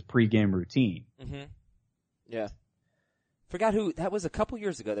wrong with his pregame routine. Mm-hmm. Yeah. Forgot who, that was a couple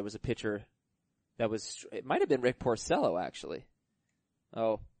years ago. There was a pitcher it might have been Rick Porcello, actually.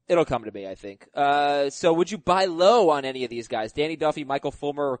 Oh, it'll come to me, I think. So would you buy low on any of these guys? Danny Duffy, Michael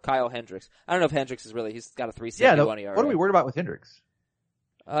Fulmer, or Kyle Hendricks? I don't know if Hendricks is really, he's got a 371 ERA. What are we worried about with Hendricks?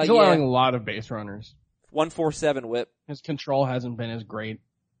 He's allowing a lot of base runners. 147 whip. His control hasn't been as great.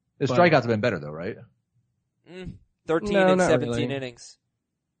 His strikeouts have been better though, right? 13 and 17 innings.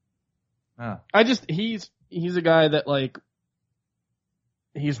 He's a guy that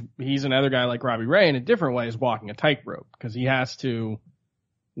he's another guy like Robbie Ray in a different way is walking a tightrope because he has to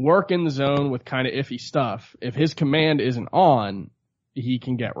work in the zone with kind of iffy stuff. If his command isn't on, he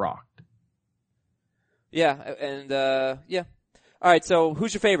can get rocked. Yeah, and yeah. All right, so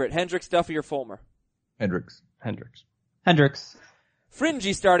who's your favorite? Hendricks, Duffy, or Fulmer? Hendricks.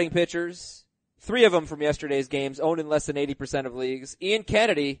 Fringy starting pitchers. 3 of them from yesterday's games owned in less than 80% of leagues. Ian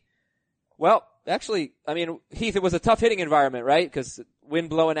Kennedy. Well, actually, I mean, Heath, it was a tough hitting environment, right? Because wind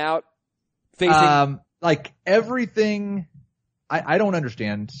blowing out, facing. Everything. I don't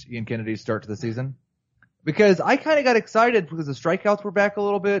understand Ian Kennedy's start to the season because I kind of got excited because the strikeouts were back a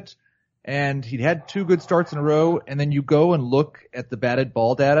little bit and he'd had 2 good starts in a row. And then you go and look at the batted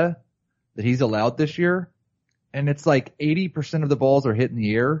ball data that he's allowed this year. And it's like 80% of the balls are hit in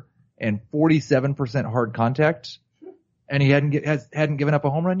the air and 47% hard contact. And he hadn't given up a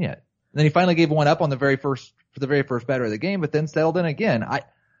home run yet. And then he finally gave one up on the very first batter of the game, but then settled in again. I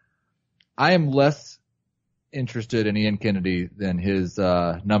am less interested in Ian Kennedy than his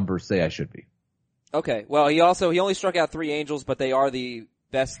numbers say I should be. Okay. Well, he only struck out 3 Angels, but they are the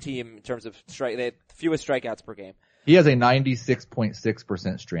best team in terms of they have fewest strikeouts per game. He has a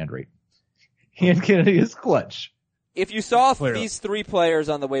 96.6% strand rate. Ian Kennedy is clutch. If you saw these 3 players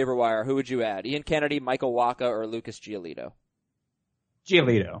on the waiver wire, who would you add? Ian Kennedy, Michael Wacha, or Lucas Giolito?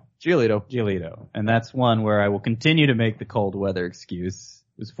 Giolito. And that's one where I will continue to make the cold weather excuse.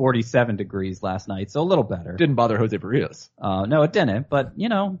 It was 47 degrees last night, so a little better. Didn't bother Jose Barrios. No, it didn't, but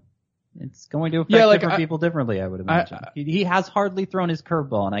it's going to affect different people differently, I would imagine. He has hardly thrown his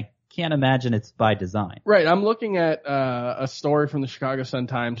curveball, and I can't imagine it's by design. Right. I'm looking at a story from the Chicago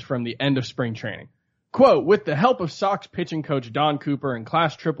Sun-Times from the end of spring training. Quote, with the help of Sox pitching coach Don Cooper and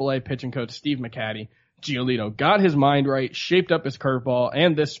Class AAA pitching coach Steve McCatty, Giolito got his mind right, shaped up his curveball,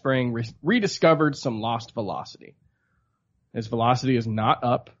 and this spring rediscovered some lost velocity. His velocity is not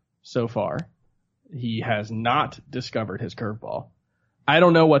up so far. He has not discovered his curveball. I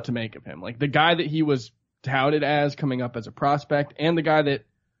don't know what to make of him. Like the guy that he was touted as coming up as a prospect and the guy that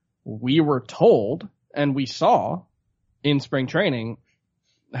we were told and we saw in spring training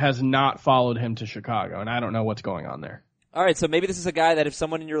has not followed him to Chicago, and I don't know what's going on there. All right, so maybe this is a guy that if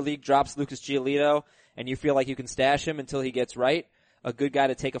someone in your league drops Lucas Giolito and you feel like you can stash him until he gets right, a good guy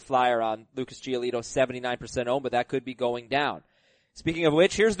to take a flyer on. Lucas Giolito, 79% owned, but that could be going down. Speaking of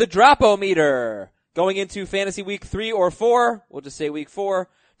which, here's the Drop-O-Meter. Going into Fantasy Week 3 or 4, we'll just say Week 4,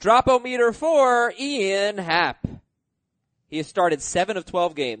 Drop-O-Meter for Ian Happ. He has started 7 of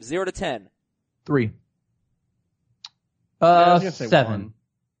 12 games, 0 to 10. 3. I was gonna say 7.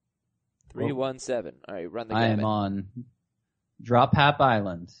 3-1-7. All right, run the I gamut. am on Drop Hap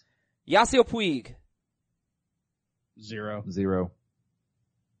Island. Yasiel Puig. 0. 0.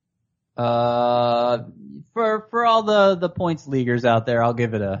 For all the points leaguers out there, I'll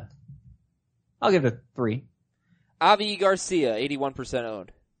give it a 3. Avi Garcia, 81%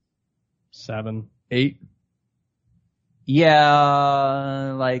 owned. 7. 8.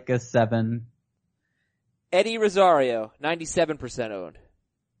 Yeah, like a 7. Eddie Rosario, 97% owned.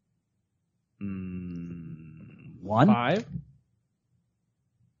 1. 5.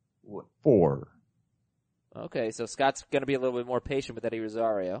 4. Okay, so Scott's gonna be a little bit more patient with Eddie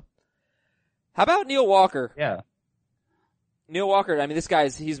Rosario. How about Neil Walker? Yeah. Neil Walker, I mean, this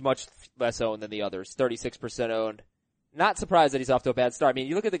guy's, he's much less owned than the others. 36% owned. Not surprised that he's off to a bad start. I mean,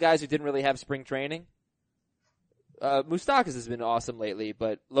 you look at the guys who didn't really have spring training. Moustakas has been awesome lately,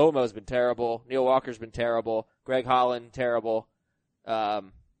 but Lomo's been terrible. Neil Walker's been terrible. Greg Holland, terrible.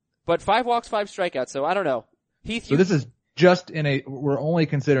 But 5 walks, 5 strikeouts, so I don't know. Heath, So this is just we're only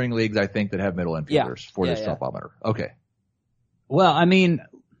considering leagues, I think, that have middle infielders for this Drop-O-Meter. Okay. Well, I mean,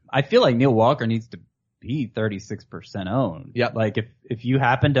 I feel like Neil Walker needs to be 36% owned. Yep. Like if you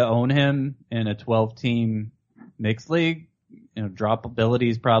happen to own him in a 12-team mixed league, drop ability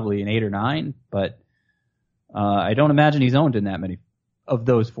is probably an 8 or 9, but I don't imagine he's owned in that many of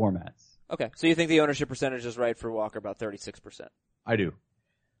those formats. Okay, so you think the ownership percentage is right for Walker, about 36%. I do.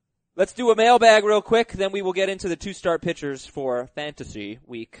 Let's do a mailbag real quick, then we will get into the 2-start pitchers for Fantasy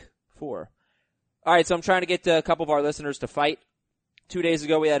Week 4. All right, so I'm trying to get a couple of our listeners to fight. 2 days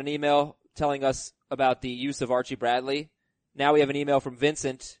ago, we had an email telling us about the use of Archie Bradley. Now we have an email from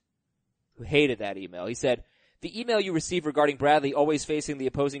Vincent, who hated that email. He said, the email you received regarding Bradley always facing the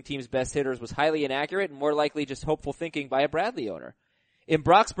opposing team's best hitters was highly inaccurate and more likely just hopeful thinking by a Bradley owner. In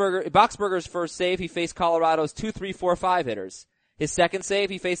Boxberger's first save, he faced Colorado's 2, 3, 4, 5 hitters. His second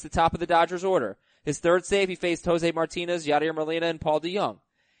save, he faced the top of the Dodgers order. His third save, he faced Jose Martinez, Yadier Molina, and Paul DeJong.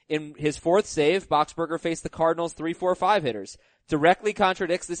 In his fourth save, Boxberger faced the Cardinals' 3, 4, 5 hitters. Directly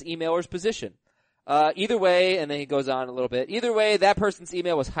contradicts this emailer's position. Either way, and then he goes on a little bit, either way, that person's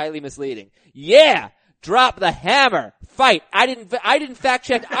email was highly misleading. Yeah! Drop the hammer! Fight! I didn't fact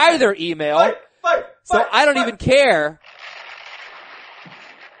check either email. So I don't even care.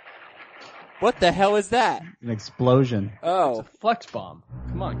 What the hell is that? An explosion. Oh. It's a flex bomb.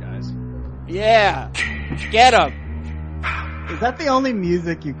 Come on, guys. Yeah. Get him. Is that the only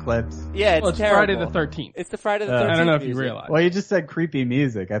music you clipped? Yeah, it's Well, it's terrible. Friday the 13th. It's the Friday the 13th I don't know if you music. realize. Well, you just said creepy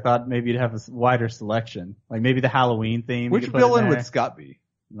music. I thought maybe you'd have a wider selection. Like maybe the Halloween theme. Which you could put in villain there. would Scott be?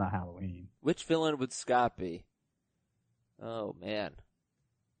 Not Halloween. Which villain would Scott be? Oh, man.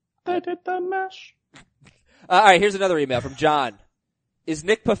 They did the mesh. All right, here's another email from John. Is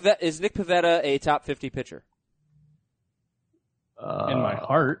Nick Pivetta a top 50 pitcher? In my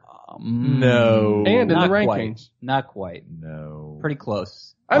heart. No. And in the Not rankings. quite. Not quite. No. Pretty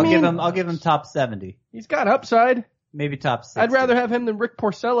close. I I'll mean- give him top 70. He's got upside. Maybe top 60. I'd rather have him than Rick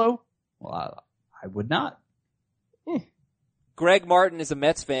Porcello. Well, I would not. Greg Martin is a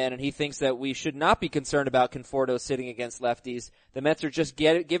Mets fan, and he thinks that we should not be concerned about Conforto sitting against lefties. The Mets are just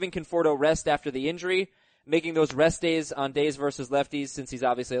giving Conforto rest after the injury, making those rest days on days versus lefties, since he's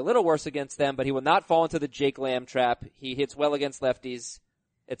obviously a little worse against them, but he will not fall into the Jake Lamb trap. He hits well against lefties,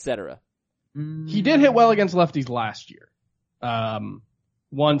 etc. He did hit well against lefties last year.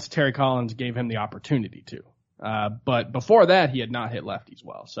 Once Terry Collins gave him the opportunity to. But before that, he had not hit lefties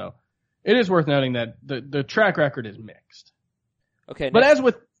well. So it is worth noting that the track record is mixed. Okay, But next, as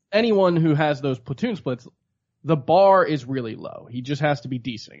with anyone who has those platoon splits, the bar is really low. He just has to be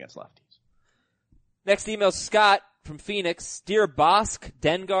decent against lefties. next email, Scott from Phoenix. Dear Bosk,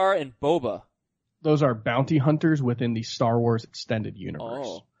 Dengar, and Boba. Those are bounty hunters within the Star Wars extended universe.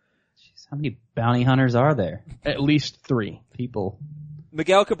 Oh. How many bounty hunters are there? At least 3. People.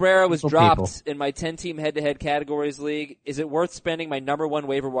 Miguel Cabrera was People. dropped in my 10-team head-to-head categories league. Is it worth spending my number 1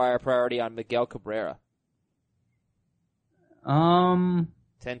 waiver wire priority on Miguel Cabrera? 10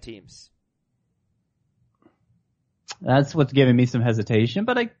 teams. That's what's giving me some hesitation,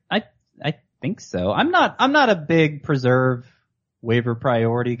 but I think so. I'm not a big preserve waiver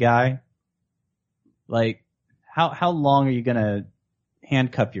priority guy. Like, how long are you gonna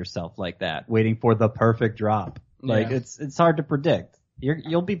handcuff yourself like that, waiting for the perfect drop? Like, Yeah. it's hard to predict.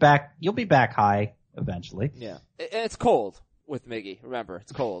 You'll be back high eventually. Yeah. It's cold with Miggy. Remember,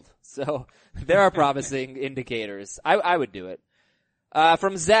 it's cold. So there are promising indicators. I would do it.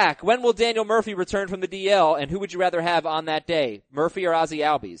 From Zach, when will Daniel Murphy return from the DL, and who would you rather have on that day, Murphy or Ozzie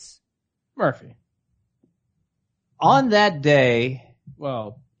Albies? Murphy. On that day,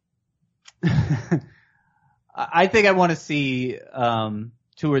 Well, I think I want to see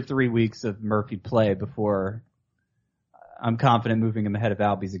 2 or 3 weeks of Murphy play before I'm confident moving him ahead of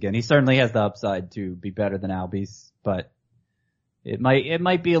Albies again. He certainly has the upside to be better than Albies, but it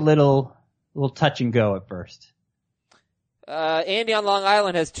might be a little touch and go at first. Andy on Long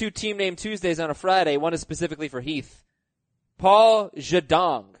Island has 2 team name Tuesdays on a Friday. One is specifically for Heath. Paul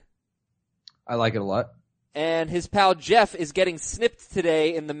Jadong. I like it a lot. And his pal Jeff is getting snipped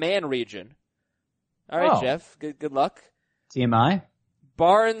today in the man region. All right, Oh. Jeff. Good luck. TMI?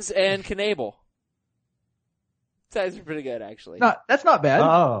 Barnes and Knable. Those are pretty good, actually. That's not bad.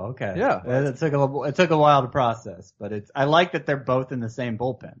 Oh, okay. Yeah. It took a while to process, but I like that they're both in the same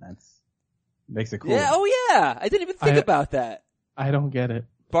bullpen. Makes it cool. Yeah. Oh, yeah. I didn't even think about that. I don't get it.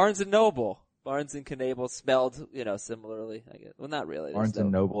 Barnes and Noble. Barnes and Knable spelled, similarly. I guess. Well, not really. Barnes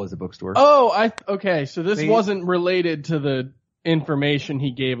and Noble is a bookstore. Oh, okay. So this See? wasn't related to the information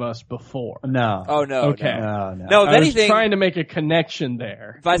he gave us before. No. Oh, no. Okay. No, No. if I was anything, trying to make a connection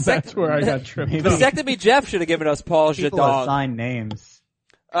there. That's where I got tripped up. Vasectomy Jeff should have given us Paul People Jadong. assign names.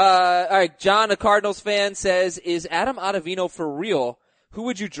 All right. John, a Cardinals fan, says, is Adam Ottavino for real? Who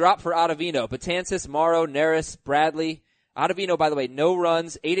would you drop for Ottavino? Betances, Morrow, Neris, Bradley. Ottavino, by the way, no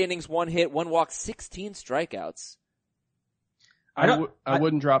runs, 8 innings, 1 hit, 1 walk, 16 strikeouts. I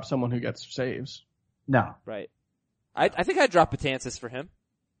wouldn't drop someone who gets saves. No. Right. I think I'd drop Betances for him.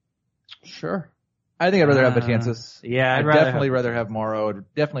 Sure. I think I'd rather have Betances. Yeah, I'd definitely rather have Morrow.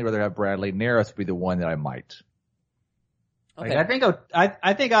 I'd definitely rather have Bradley. Neris would be the one that I might. Okay. I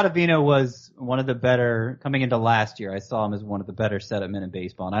think Ottavino was one of the better coming into last year. I saw him as one of the better setup men in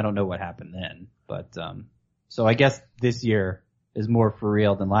baseball, and I don't know what happened then, but so I guess this year is more for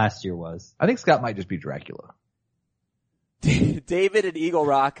real than last year was. I think Scott might just be Dracula. David in Eagle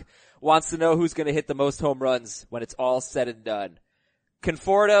Rock wants to know who's going to hit the most home runs when it's all said and done.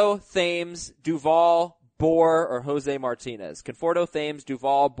 Conforto, Thames, Duvall, Bohr, or Jose Martinez. Conforto, Thames,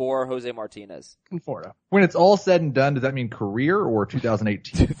 Duvall, Bohr, Jose Martinez. Conforto. When it's all said and done, does that mean career or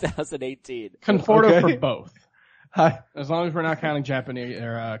 2018? 2018. Conforto Okay. for both. I As long as we're not counting Japanese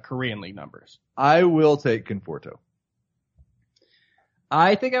or Korean league numbers. will take Conforto.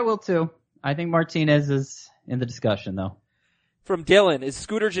 I think I will too. I think Martinez is in the discussion though. From Dylan, is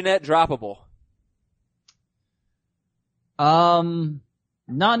Scooter Gennett droppable?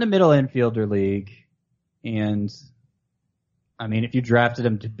 Not in a middle infielder league. And I mean, if you drafted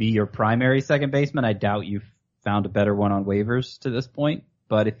him to be your primary second baseman, I doubt you've found a better one on waivers to this point.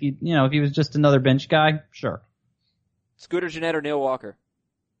 But if if he was just another bench guy, sure. Scooter Gennett or Neil Walker?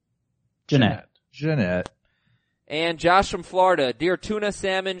 Jeanette. Jeanette. And Josh from Florida, dear tuna,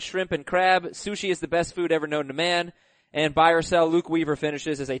 salmon, shrimp, and crab, sushi is the best food ever known to man. And buy or sell, Luke Weaver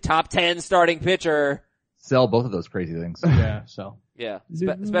finishes as a top 10 starting pitcher. Sell both of those crazy things. Yeah, so. Yeah.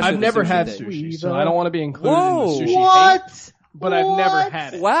 Especially I've the never sushi had thing. sushi, so I don't want to be included Whoa. in the sushi hate, but I've never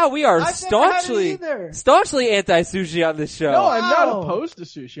had it. Wow, we are never had it staunchly either. anti-sushi on this show. No, I'm not opposed to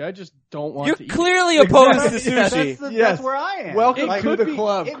sushi. I just don't want You're to eat clearly opposed to Exactly. sushi. Yes. That's where I am. Welcome It to could the be-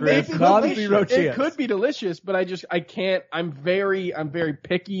 club, it Chris. may be Non-zero delicious. It chance. could be delicious, but I can't. I'm very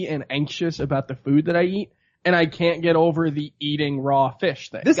picky and anxious about the food that I eat, and I can't get over the eating raw fish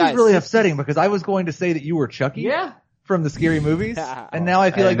thing. This Guys, is really upsetting because I was going to say that you were Chucky Yeah. from the scary movies, and now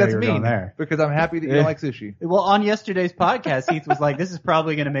I feel I like didn't know that's you were going mean there. because I'm happy that you Yeah. like sushi. Well, on yesterday's podcast, Heath was like, "This is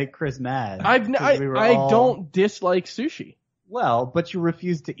probably going to make Chris mad." I 'Cause we were all- don't dislike sushi. Well, but you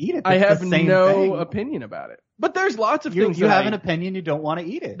refuse to eat it. I That's have the same no thing. opinion about it. But there's lots of You things have that an opinion. You don't want to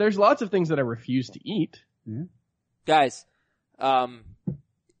eat it. there's lots of things that I refuse to eat. Guys,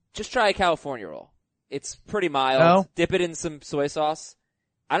 just try a California roll. It's pretty mild. No. Dip it in some soy sauce.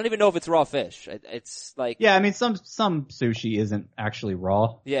 I don't even know if it's raw fish. It's like, Yeah, I mean, some sushi isn't actually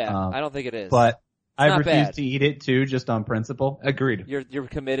raw. I don't think it is. But I not refuse bad. to eat it too, just on principle. Agreed. You're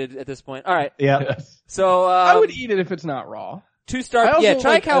committed at this point. All right. Yeah. Yes. So I would eat it if it's not raw. 2-star. I also Yeah,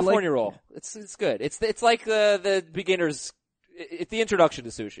 try like- California I like- roll. It's good. It's like the beginners. It's the introduction to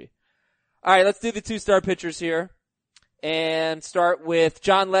sushi. All right, let's do the 2-star pitchers here, and start with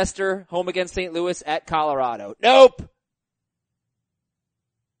John Lester, home against St. Louis at Colorado. Nope.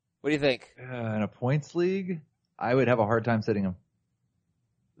 What do you think? In a points league, I would have a hard time sitting him.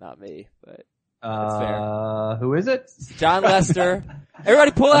 Not me, but Who is it? John Lester.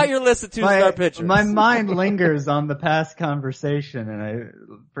 Everybody pull out your list of 2-star pitchers. My mind lingers on the past conversation and I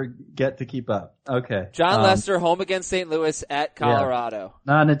forget to keep up. Okay. John Lester, home against St. Louis at Colorado.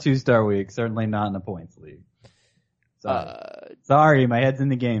 Not in a 2-star week. Certainly not in a points league. Sorry, my head's in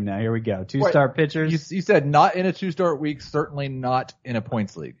the game now. Here we go. 2-star pitchers. You said not in a 2-star week, certainly not in a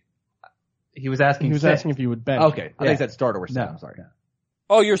points league. He was asking. He was asking if you would bench. Okay. I Yeah. think you said start or sit. No, I'm sorry.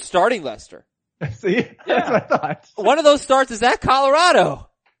 Oh, you're starting Lester. See? That's what I thought. One of those starts is at Colorado.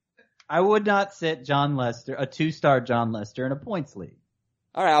 I would not sit John Lester, a 2-star John Lester in a points league.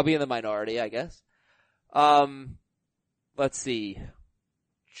 All right, I'll be in the minority, I guess. Let's see.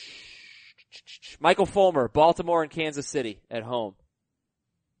 Michael Fulmer, Baltimore and Kansas City at home.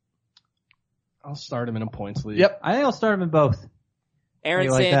 I'll start him in a points league. Yep. I think I'll start him in both. Aaron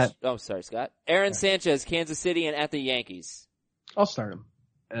You like Sanchez. that? Oh, sorry, Scott. Aaron Sanchez, Kansas City and at the Yankees. I'll start him.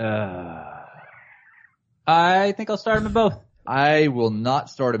 I think I'll start him in both. I will not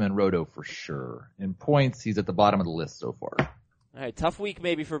start him in Roto for sure. In points, he's at the bottom of the list so far. All right, tough week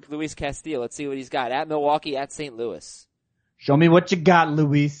maybe for Luis Castillo. Let's see what he's got. At Milwaukee, at St. Louis. Show me what you got,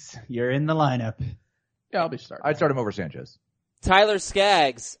 Luis. You're in the lineup. Yeah, I'll be starting. I'd start him over Sanchez. Tyler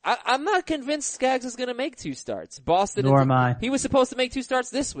Skaggs. I'm not convinced Skaggs is going to make 2 starts. Boston. Nor am I. He was supposed to make 2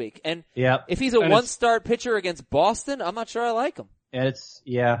 starts this week. And Yep. if he's a And 1-start pitcher against Boston, I'm not sure I like him.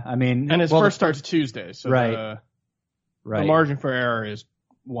 I mean. And his well, first start's Tuesday, so Right. the margin for error is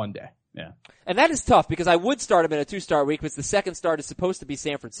 1 day. Yeah. And that is tough because I would start him in a 2-star week because the second start is supposed to be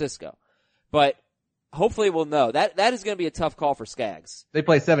San Francisco. But hopefully we'll know. That is going to be a tough call for Skaggs. They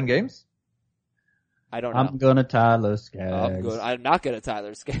play 7 games? I don't know. I'm gonna Tyler Skaggs. I'm not going to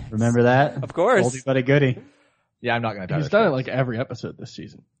Tyler Skaggs. Remember that? Of course. Oldie but a goodie. Yeah, I'm not going to. He's done it like every episode this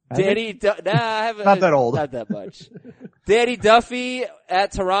season. Danny, I haven't. Not that old. Not that much. Danny Duffy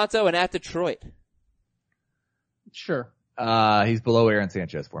at Toronto and at Detroit. Sure. He's below Aaron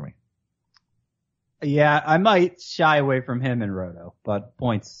Sanchez for me. Yeah, I might shy away from him in Roto, but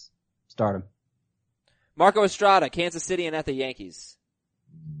points, start him. Marco Estrada, Kansas City and at the Yankees.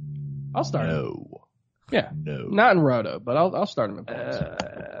 I'll start him. No. Yeah. No. Not in Roto, but I'll start him in points.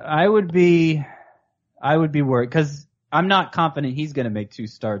 I would be worried because I'm not confident he's going to make 2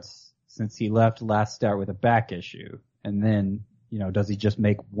 starts since he left last start with a back issue. And then, does he just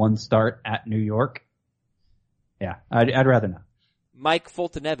make 1 start at New York? Yeah, I'd rather not. Mike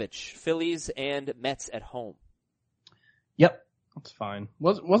Fultonevich, Phillies and Mets at home. Yep. That's fine.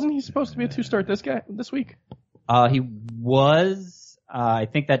 Wasn't he supposed to be a 2-start this week? He was, I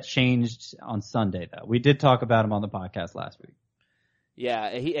think that changed on Sunday though. We did talk about him on the podcast last week.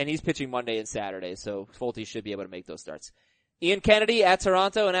 Yeah, he's pitching Monday and Saturday, so Fulte should be able to make those starts. Ian Kennedy at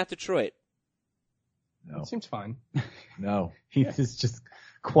Toronto and at Detroit. No. That seems fine. No. He is just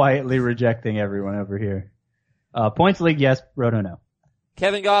quietly rejecting everyone over here. Points league, yes. Roto, no.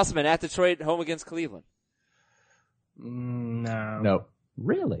 Kevin Gossman at Detroit, home against Cleveland. No. No.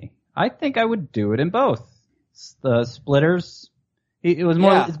 Really? I think I would do it in both. The splitters. It was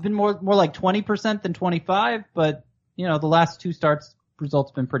more. Yeah. It's been more like 20% than 25, but the last 2 starts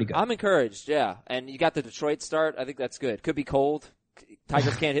results been pretty good. I'm encouraged, yeah. And you got the Detroit start. I think that's good. Could be cold.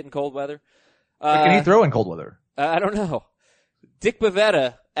 Tigers can't hit in cold weather. Can he throw in cold weather? I don't know. Dick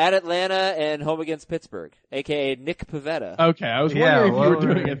Pivetta at Atlanta and home against Pittsburgh, aka Nick Pivetta. Okay, I was Yeah, wondering if you were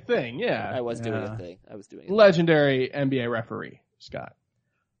well, doing a thing. Yeah. I was doing Yeah. a thing. Legendary NBA referee, Scott.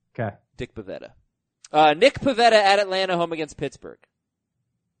 Okay. Dick Pivetta. Nick Pivetta at Atlanta, home against Pittsburgh.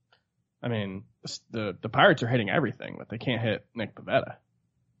 I mean, the Pirates are hitting everything, but they can't hit Nick Pivetta.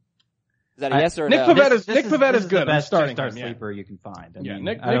 Is that a yes or a Nick no? Pivetta- This Pavetta's is good. The I'm best starting 2-star him, yeah. sleeper you can find. I mean,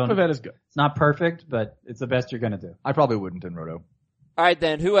 Nick I don't- Pivetta's good. It's not perfect, but it's the best you're gonna do. I probably wouldn't in Roto. All right,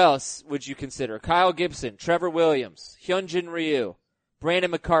 then. Who else would you consider? Kyle Gibson, Trevor Williams, Hyunjin Ryu,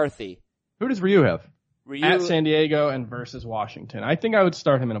 Brandon McCarthy. Who does Ryu have? Ryu, At San Diego and versus Washington. I think I would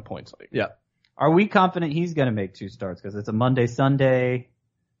start him in a points league. Yeah. Are we confident he's gonna make 2 starts? Because it's a Monday, Sunday,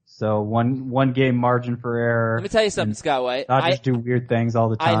 so one game margin for error. let me tell you something, Scott White. Dodgers do weird things all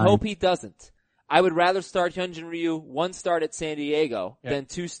the time. I hope he doesn't. I would rather start Hyunjin Ryu 1 start at San Diego than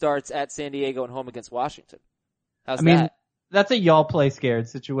 2 starts at San Diego and home against Washington. How's I mean, that? that's a y'all play scared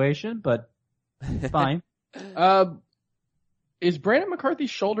situation, but Fine. Is Brandon McCarthy's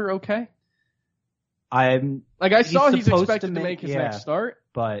shoulder okay? I saw he's supposed expected to make his next start.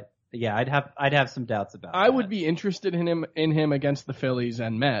 But yeah, I'd have some doubts about I that. would be interested in him against the Phillies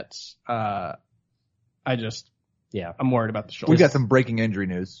and Mets. I'm worried about the shoulder. We got some breaking injury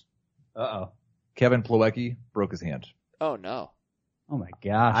news. Uh-oh. Kevin Plawecki broke his hand. Oh no. Oh my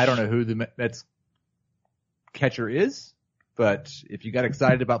gosh. I don't know who the Mets catcher is, but if you got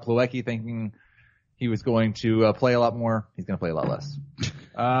excited about Plawecki thinking he was going to play a lot more, he's going to play a lot less.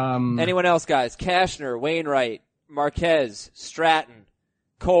 Anyone else, guys? Cashner, Wainwright, Marquez, Stratton,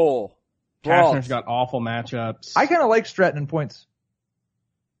 Cole, Brault. Cashner's got awful matchups. I kind of like Stratton in points.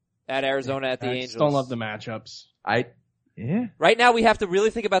 At Arizona at the I Angels. just don't love the matchups. Yeah. Right now we have to really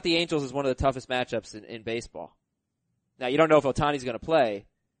think about the Angels as one of the toughest matchups in baseball. Now you don't know if Ohtani's going to play.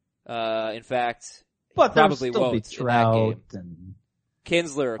 In fact, but he probably there'll won't still be in that Trout game. and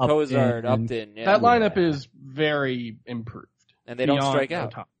Kinsler, Upton. Cozart, Upton. Yeah. That lineup is very improved. And they don't beyond strike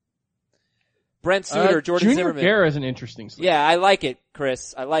out. Ohtani. Brent Suter, Jordan Junior Zimmerman. Guerra is an interesting slate. Yeah, I like it,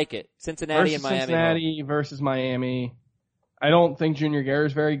 Chris. I like it. Cincinnati and Miami. Cincinnati versus Miami. I don't think Junior Guerra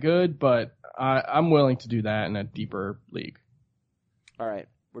is very good, but I'm willing to do that in a deeper league. All right,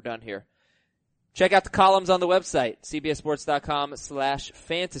 we're done here. Check out the columns on the website,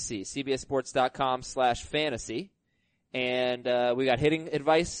 cbssports.com/fantasy, cbssports.com/fantasy. And we got hitting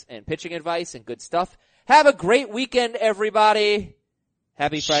advice and pitching advice and good stuff. Have a great weekend, everybody.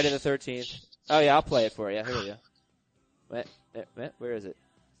 Happy Friday the 13th. Oh yeah, I'll play it for you. Here we go. Where is it?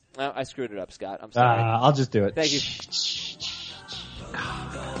 Oh, I screwed it up, Scott. I'm sorry. I'll just do it. Thank you.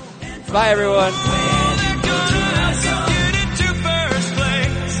 Bye, everyone.